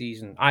end of the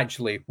season.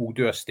 Actually, we'll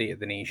do a State of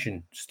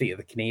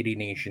the Canary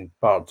Nation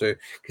part 2,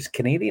 because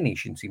Canary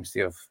Nation seems to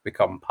have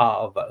become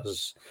part of it,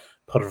 has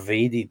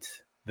pervaded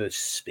the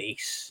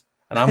space,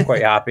 and I'm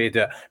quite happy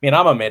to. I mean,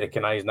 I'm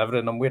Americanized and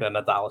everything. I'm wearing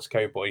a Dallas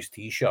Cowboys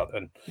t-shirt,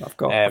 and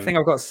I think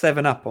I've got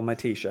 7-Up on my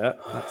t-shirt.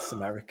 That's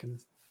American.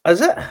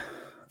 Is it?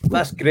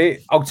 That's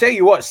great. I'll tell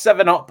you what,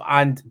 7-Up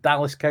and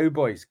Dallas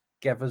Cowboys,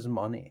 give us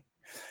money.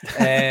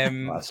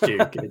 That's due.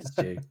 It's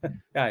due.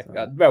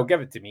 Well,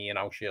 give it to me and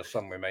I'll share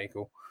some with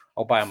Michael.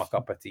 I'll buy him a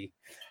cup of tea.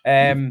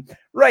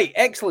 Right,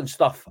 excellent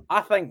stuff. I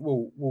think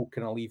we'll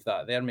kind of leave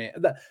that there, mate.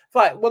 In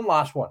fact, one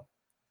last one.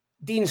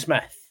 Dean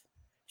Smith.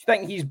 Do you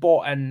think he's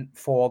bought in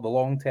for the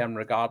long term,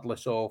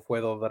 regardless of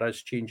whether there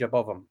is change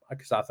above him?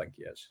 Because I think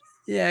he is.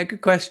 Yeah,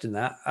 good question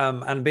that.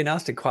 And been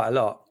asked it quite a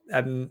lot.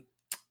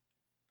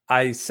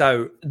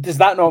 Does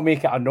that not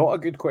make it not a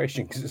good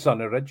question because it's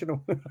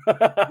unoriginal? No,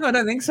 I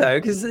don't think so,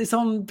 because it's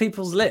on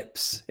people's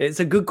lips.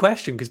 It's a good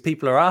question because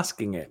people are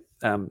asking it.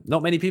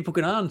 Not many people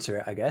can answer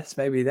it, I guess.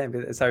 Maybe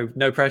so.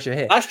 No pressure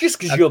here. That's just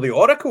because you're the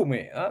oracle,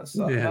 mate. That's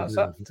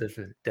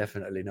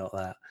definitely not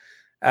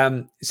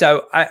that.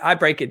 So I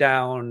break it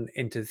down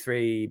into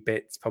 3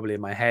 bits, probably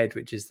in my head,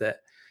 which is that,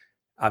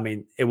 I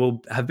mean, it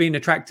will have been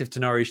attractive to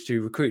Norwich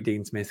to recruit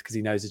Dean Smith because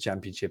he knows the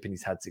Championship and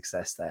he's had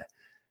success there.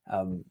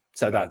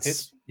 So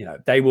that's,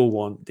 they will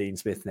want Dean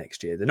Smith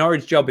next year. The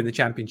Norwich job in the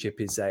Championship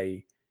is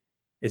a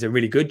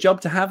really good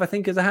job to have, I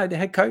think, as a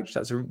head coach.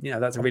 That's a really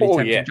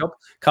tempting job.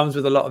 Comes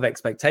with a lot of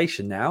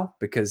expectation now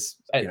because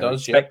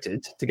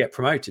expected to get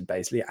promoted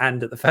basically,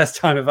 and at the first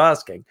time of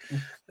asking,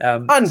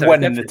 and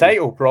winning the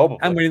title probably,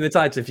 and winning the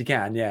title if you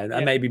can,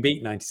 and maybe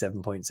beat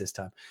 97 points this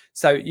time.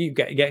 So you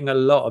getting a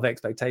lot of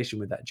expectation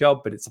with that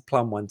job, but it's a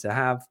plum one to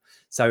have.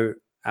 So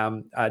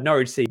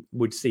Norwich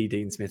would see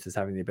Dean Smith as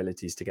having the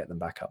abilities to get them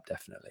back up,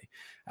 definitely,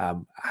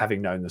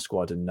 having known the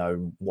squad and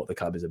known what the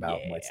club is about.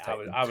 Yeah,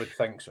 I would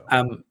think so.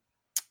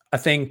 I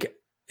think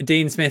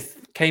Dean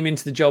Smith came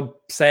into the job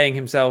saying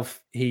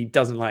himself he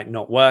doesn't like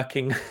not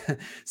working.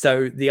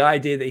 So the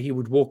idea that he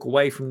would walk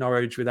away from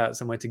Norwich without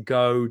somewhere to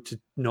go to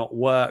not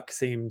work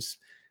seems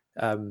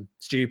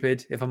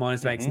stupid, if I'm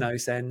honest. Makes no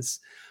sense.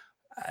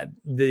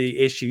 The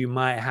issue you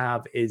might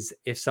have is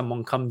if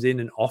someone comes in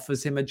and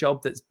offers him a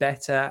job that's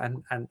better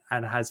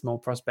and has more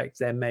prospects,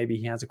 then maybe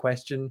he has a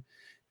question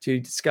to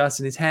discuss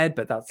in his head,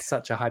 but that's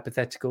such a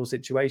hypothetical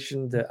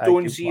situation that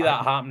don't see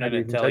that happening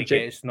until he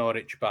gets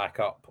Norwich back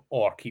up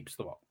or keeps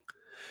them up.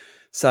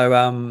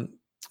 So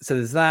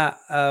there's that.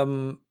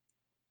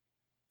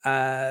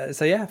 I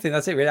think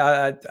that's it really.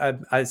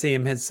 I see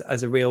him as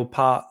a real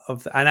part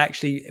of, and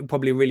actually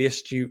probably a really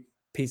astute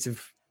piece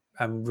of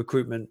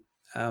recruitment,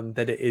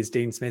 that it is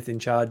Dean Smith in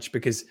charge,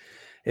 because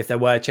if there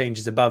were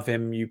changes above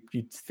him,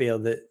 you'd feel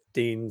that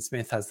Dean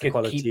Smith has the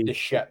quality, keep the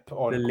ship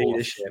on the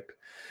leadership.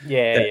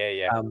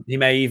 Yeah. He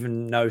may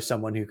even know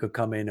someone who could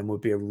come in and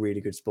would be a really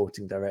good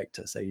sporting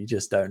director. So you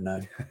just don't know.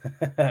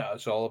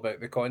 It's all about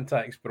the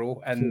contacts, bro,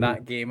 in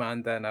that game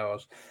and in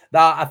ours.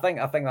 I think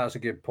that's a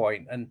good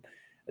point, and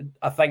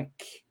I think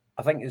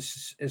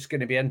it's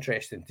going to be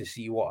interesting to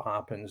see what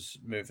happens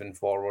moving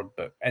forward.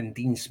 But in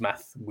Dean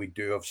Smith, we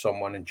do have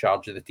someone in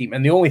charge of the team,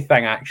 and the only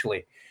thing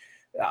actually,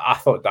 I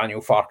thought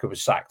Daniel Farke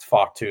was sacked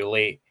far too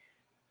late.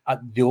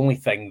 The only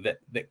thing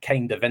that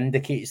kind of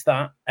indicates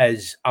that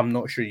is I'm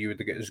not sure you would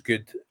get as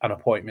good an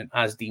appointment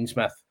as Dean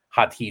Smith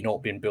had he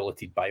not been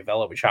bulleted by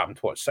Villa, which happened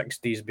 6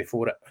 days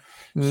before it.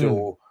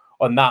 So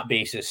on that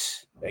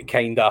basis, it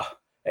kind of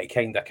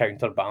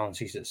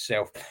counterbalances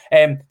itself.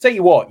 Tell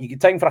you what, you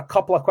get time for a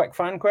couple of quick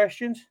fan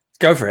questions.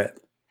 Go for it.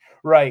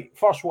 Right,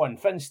 first one,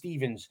 Finn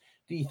Stevens.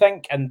 Do you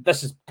think, and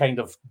this is kind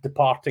of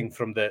departing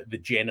from the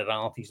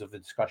generalities of the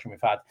discussion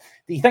we've had,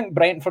 do you think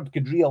Brentford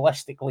could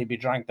realistically be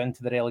dragged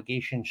into the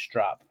relegation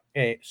strap?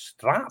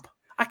 Strap?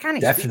 I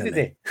can't speak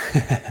today.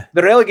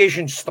 The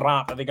relegation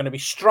strap. Are they going to be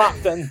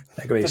strapped in?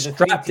 They're going to be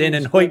strapped in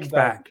and hoiked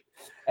back.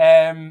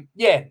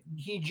 Yeah,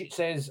 he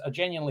says, I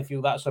genuinely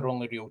feel that's our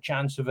only real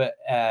chance of it,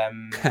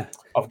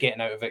 of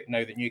getting out of it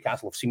now that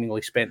Newcastle have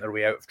seemingly spent their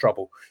way out of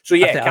trouble. So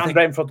yeah, can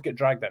Brentford get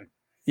dragged in?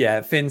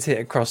 Yeah, Finn's hit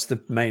across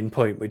the main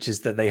point, which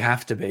is that they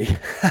have to be.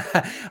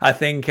 I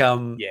think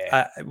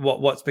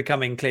what's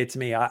becoming clear to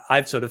me,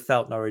 I've sort of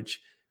felt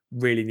Norwich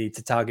really need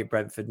to target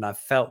Brentford, and I've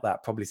felt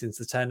that probably since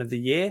the turn of the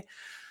year.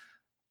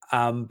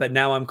 But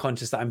now I'm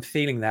conscious that I'm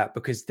feeling that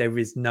because there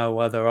is no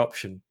other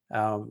option.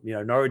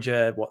 Norwich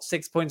are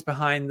 6 points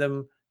behind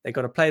them. They've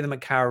got to play them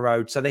at Carrow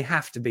Road, so they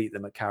have to beat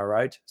them at Carrow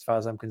Road, as far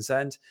as I'm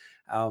concerned.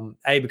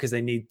 Because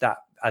they need that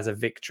as a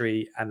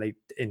victory, and they,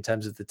 in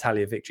terms of the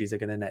tally of victories, they're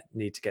going to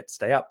need to get to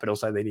stay up, but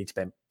also they need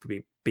to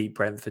beat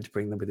Brentford to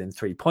bring them within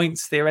 3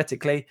 points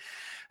theoretically.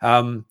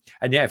 And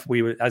yeah, if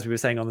we were, as we were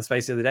saying on the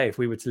space the other day, if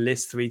we were to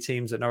list 3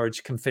 teams that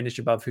Norwich can finish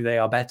above who they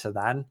are better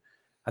than,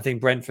 I think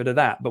Brentford are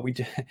that. But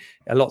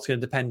a lot's going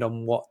to depend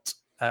on what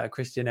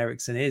Christian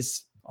Eriksen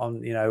is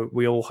on.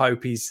 We all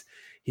hope he's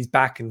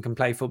back and can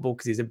play football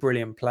because he's a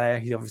brilliant player.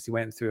 He obviously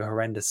went through a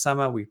horrendous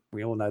summer. We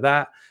all know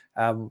that.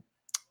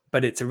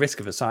 But it's a risk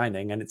of a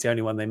signing, and it's the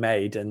only one they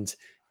made. And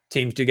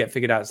teams do get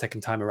figured out second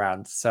time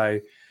around.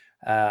 So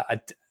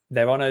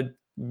they're on a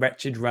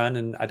wretched run,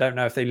 and I don't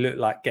know if they look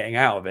like getting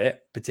out of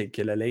it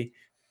particularly,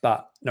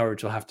 but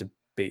Norwich will have to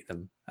beat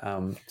them.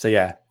 So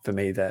yeah, for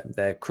me,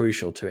 they're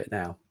crucial to it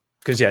now.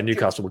 Because yeah,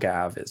 Newcastle will get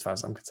out of it as far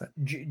as I'm concerned.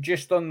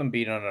 Just on them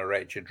being on a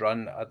wretched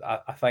run,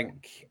 I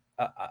think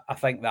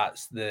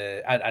that's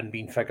and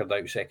being figured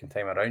out second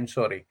time around.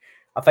 Sorry,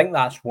 I think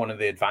that's one of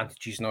the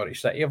advantages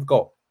Norwich City have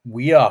got.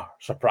 We are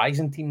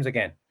surprising teams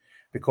again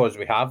because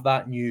we have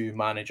that new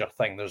manager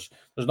thing. There's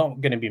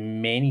not going to be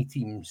many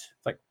teams,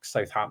 like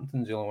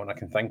Southampton's the only one I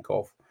can think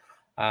of,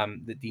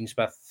 that Dean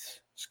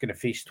Smith is going to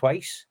face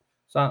twice.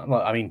 So,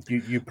 I mean,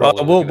 you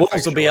probably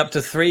Wolves will be up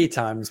to 3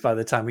 times by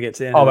the time we get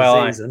to the end of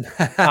the season.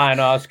 I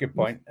know, that's a good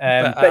point.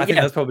 But I think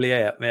that's probably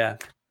it. Yeah.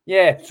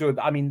 Yeah, so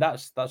I mean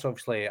that's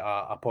obviously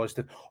a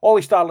positive.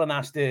 Ollie Starling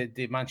asked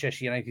the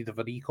Manchester United of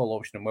a recall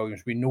option on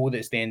Williams. We know that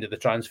it's the end of the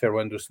transfer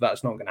window, so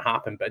that's not going to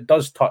happen. But it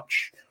does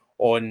touch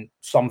on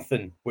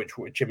something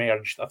which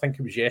emerged. I think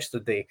it was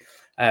yesterday.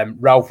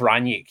 Ralph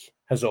Rangnick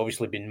has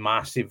obviously been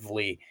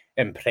massively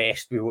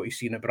impressed with what he's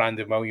seen at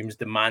Brandon Williams,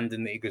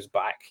 demanding that he goes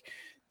back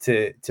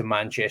to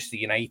Manchester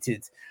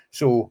United.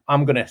 So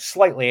I'm going to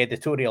slightly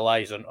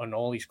editorialise on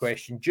Ollie's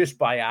question just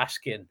by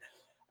asking.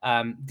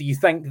 Do you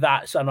think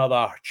that's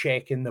another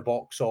check in the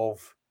box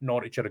of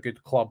Norwich are a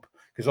good club?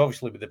 Because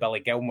obviously with the Billy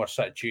Gilmour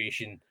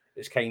situation,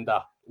 it's kind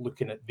of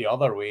looking at the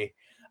other way.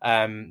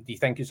 Do you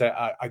think it's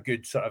a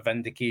good sort of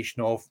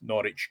indication of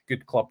Norwich,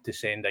 good club to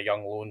send a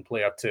young loan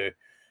player to?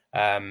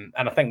 And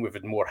I think we've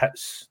had more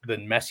hits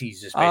than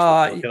misses,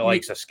 especially the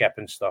likes of Skip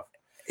and stuff.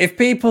 If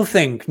people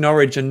think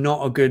Norwich are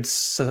not a good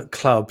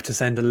club to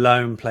send a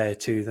loan player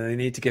to, then they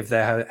need to give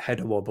their head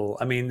a wobble.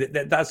 I mean,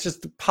 that's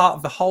just part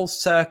of the whole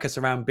circus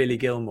around Billy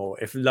Gilmour.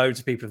 If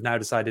loads of people have now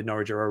decided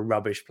Norwich are a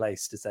rubbish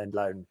place to send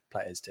loan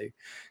players to,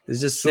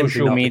 there's just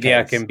social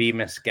media can be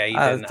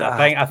misguiding.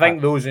 I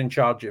think those in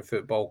charge of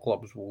football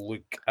clubs will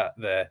look at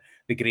the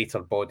greater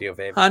body of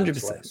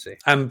evidence. 100%. Let's say.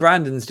 And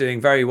Brandon's doing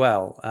very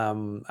well.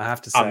 I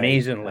have to say,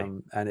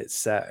 amazingly, and it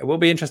will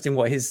be interesting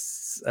what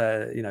his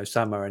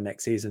summer and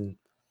next season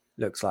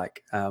looks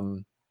like.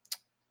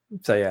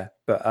 So yeah,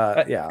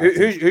 but yeah.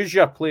 Who's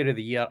your player of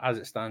the year as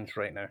it stands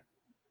right now?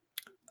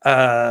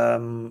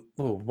 Oh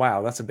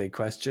wow, that's a big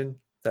question.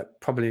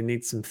 That probably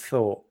needs some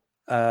thought.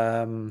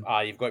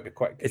 You've got to be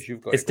quick. It's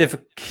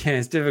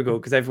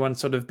difficult because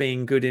everyone's sort of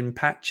being good in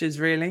patches,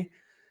 really.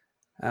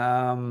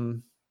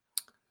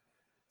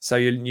 So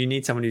you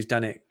need someone who's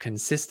done it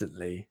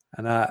consistently,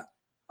 and I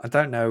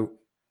don't know.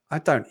 I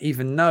don't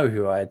even know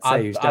who I'd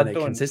say who's done it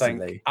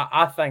consistently.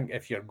 I think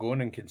if you're going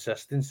in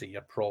consistency, you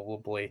had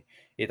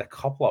a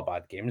couple of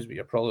bad games, but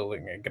you're probably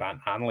looking at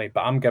Grant Hanley.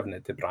 But I'm giving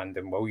it to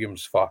Brandon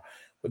Williams for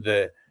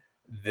the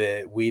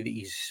way that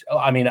he's.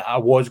 I mean, I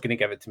was going to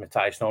give it to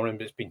Matthias Norman,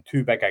 but it's been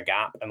too big a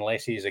gap.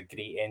 Unless he's a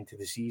great end to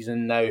the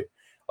season now,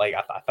 like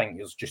I think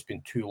it's just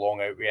been too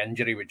long out with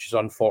injury, which is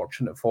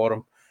unfortunate for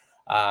him.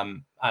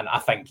 And I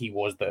think he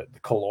was the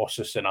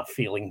colossus in a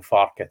failing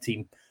Farke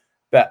team.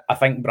 But I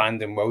think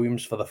Brandon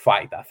Williams, for the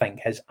fact that I think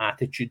his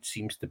attitude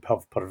seems to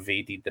have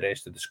pervaded the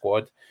rest of the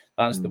squad,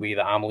 that's the way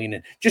that I'm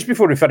leaning. Just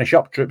before we finish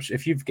up, Troops,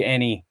 if you've got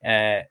any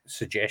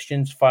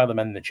suggestions, fire them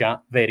in the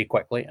chat very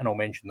quickly, and I'll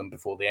mention them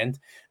before the end.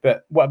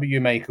 But what about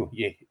you, Michael?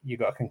 You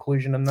got a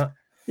conclusion on that?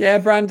 Yeah,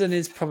 Brandon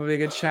is probably a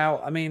good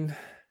shout. I mean,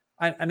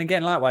 And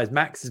again, likewise,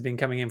 Max has been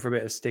coming in for a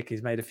bit of stick.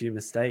 He's made a few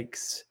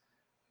mistakes,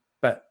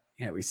 but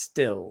he's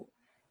still,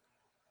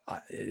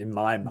 in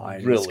my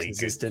mind, Really as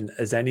consistent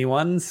as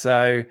anyone.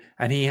 So,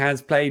 and he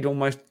has played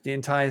almost the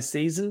entire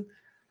season.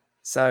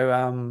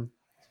 So,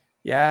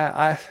 it's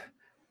a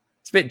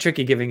bit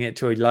tricky giving it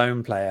to a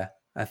lone player,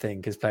 I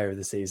think, as player of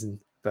the season.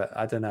 But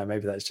I don't know,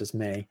 maybe that's just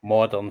me.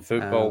 Modern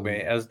football,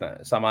 mate, isn't it?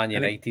 It's a Man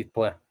United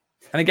player.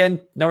 And again,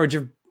 Norwich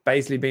have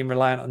basically been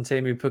reliant on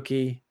Teemu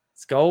Pukki's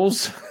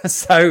goals.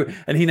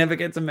 And he never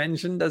gets a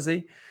mention, does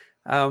he?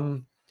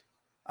 What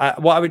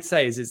I would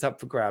say is it's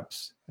up for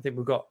grabs. I think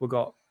we've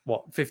got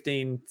what,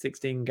 15,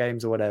 16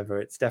 games or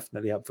whatever. It's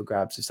definitely up for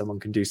grabs if someone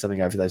can do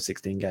something over those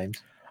 16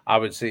 games. I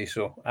would say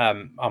so.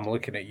 I'm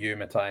looking at you,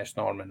 Matthias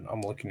Norman.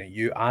 I'm looking at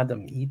you,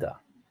 Adam Ida.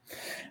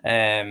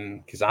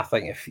 Because I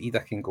think if Ida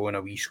can go in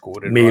a wee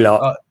scoring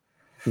Milot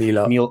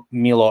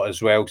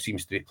as well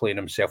seems to be playing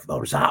himself. There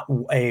was that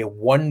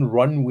one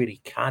run where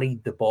he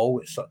carried the ball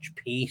at such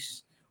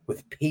pace,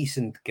 with pace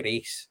and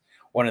grace.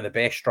 One of the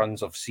best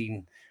runs I've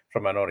seen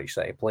from a Norwich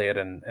City player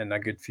in a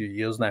good few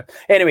years now.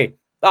 Anyway,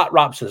 that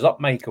wraps us up,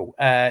 Michael.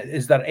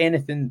 Is there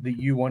anything that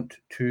you want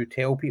to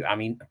tell people? I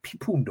mean,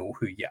 people know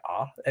who you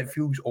are. It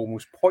feels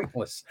almost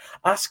pointless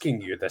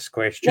asking you this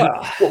question.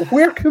 But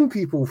where can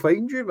people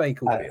find you,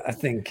 Michael? I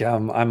think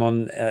I'm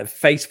on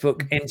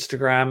Facebook,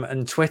 Instagram,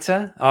 and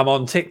Twitter. I'm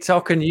on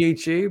TikTok and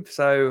YouTube.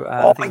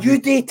 So, you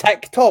do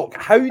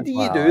TikTok? How do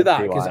you do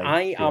that? Because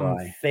I am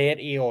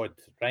 30 odd,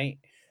 right?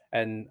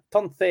 And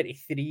turned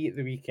 33 at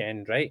the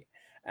weekend, right?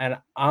 And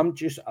I'm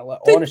just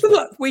honestly,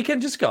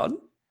 weekend just gone.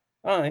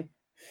 Aye.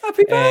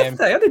 Happy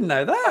birthday! I didn't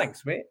know that.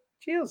 Thanks, mate.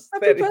 Cheers.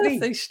 Happy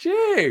birthday,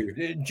 Stu.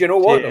 Do you know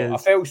what? Though? I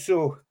felt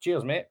so.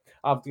 Cheers, mate.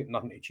 I've got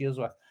nothing to cheers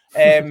with.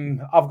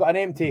 I've got an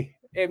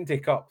empty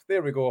cup.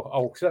 There we go.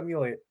 I'll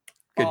simulate.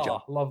 Good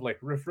job. Lovely,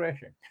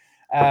 refreshing.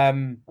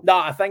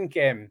 I think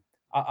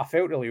I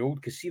felt really old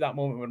because see that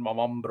moment when my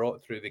mum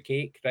brought through the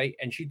cake, right?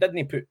 And she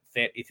didn't put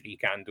 33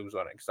 candles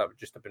on it because that would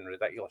just have been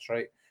ridiculous,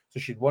 right? So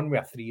she'd won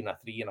with a 3 and a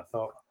 3, and I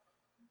thought,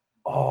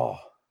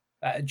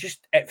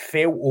 it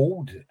felt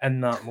old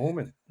in that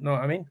moment. Know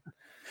what I mean?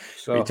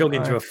 So you're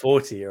talking to a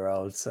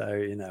 40-year-old, so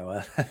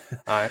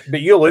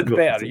but you look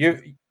better.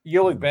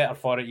 You look better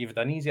for it. You've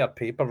done easier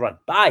paper run.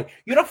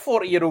 You're a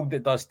 40-year-old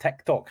that does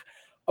TikTok.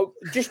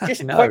 Just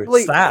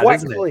quickly,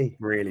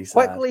 really sad.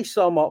 Quickly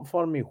sum up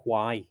for me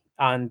why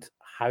and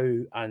how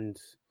and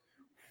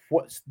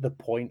what's the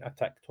point of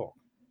TikTok?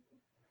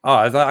 Oh,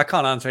 I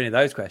can't answer any of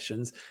those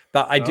questions,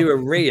 but I do a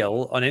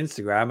reel on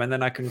Instagram and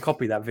then I can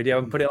copy that video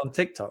and put it on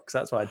TikTok. So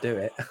that's why I do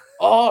it.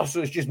 Oh, so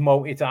it's just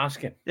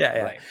multitasking.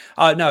 Yeah.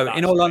 Right. No,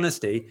 in all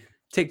honesty,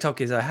 TikTok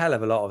is a hell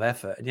of a lot of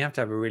effort and you have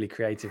to have a really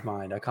creative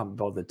mind. I can't be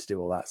bothered to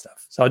do all that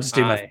stuff. So I'll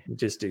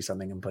just do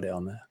something and put it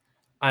on there.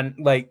 And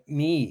like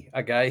me,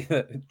 a guy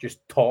that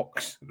just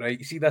talks,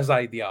 right? See this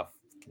idea of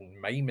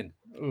miming.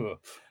 Ugh.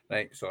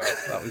 Right, so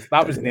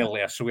that was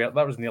nearly a swear.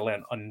 That was nearly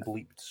an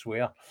unbleeped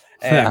swear.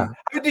 How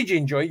did you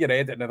enjoy your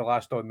editing in the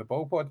last On the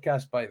Ball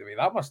podcast, by the way?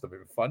 That must have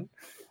been fun.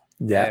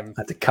 Yeah, I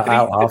had to cut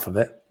out half of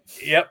it.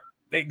 Yep,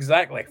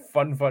 exactly.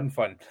 Fun.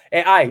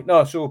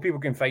 So people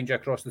can find you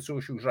across the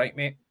socials, right,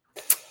 mate?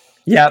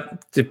 Yeah,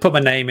 to put my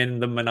name in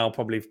them and I'll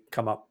probably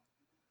come up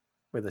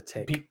with a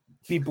tick.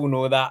 People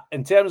know that.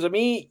 In terms of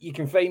me, you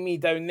can find me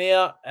down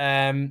there.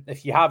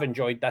 If you have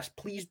enjoyed this,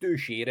 please do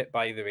share it,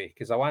 by the way,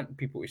 because I want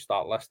people to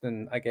start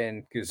listening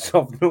again, because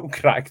I've not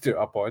cracked out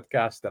a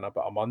podcast in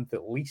about a month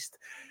at least.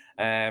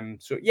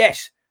 So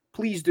yes,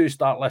 please do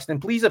start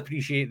listening. Please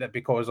appreciate that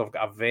because I've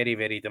got a very,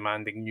 very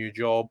demanding new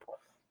job.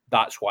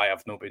 That's why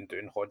I've not been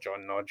doing Hodge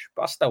on Nudge,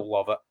 but I still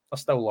love it. I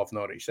still love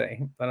Norwich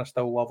City, and I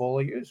still love all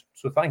of you.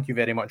 So thank you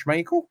very much,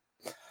 Michael.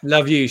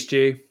 Love you,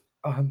 Stu.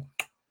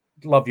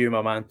 Love you,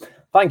 my man.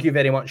 Thank you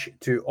very much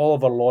to all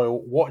of our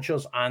loyal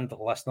watchers and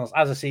listeners.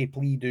 As I say,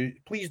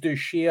 please do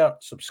share,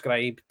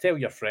 subscribe, tell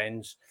your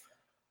friends.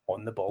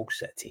 On the Ball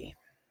City.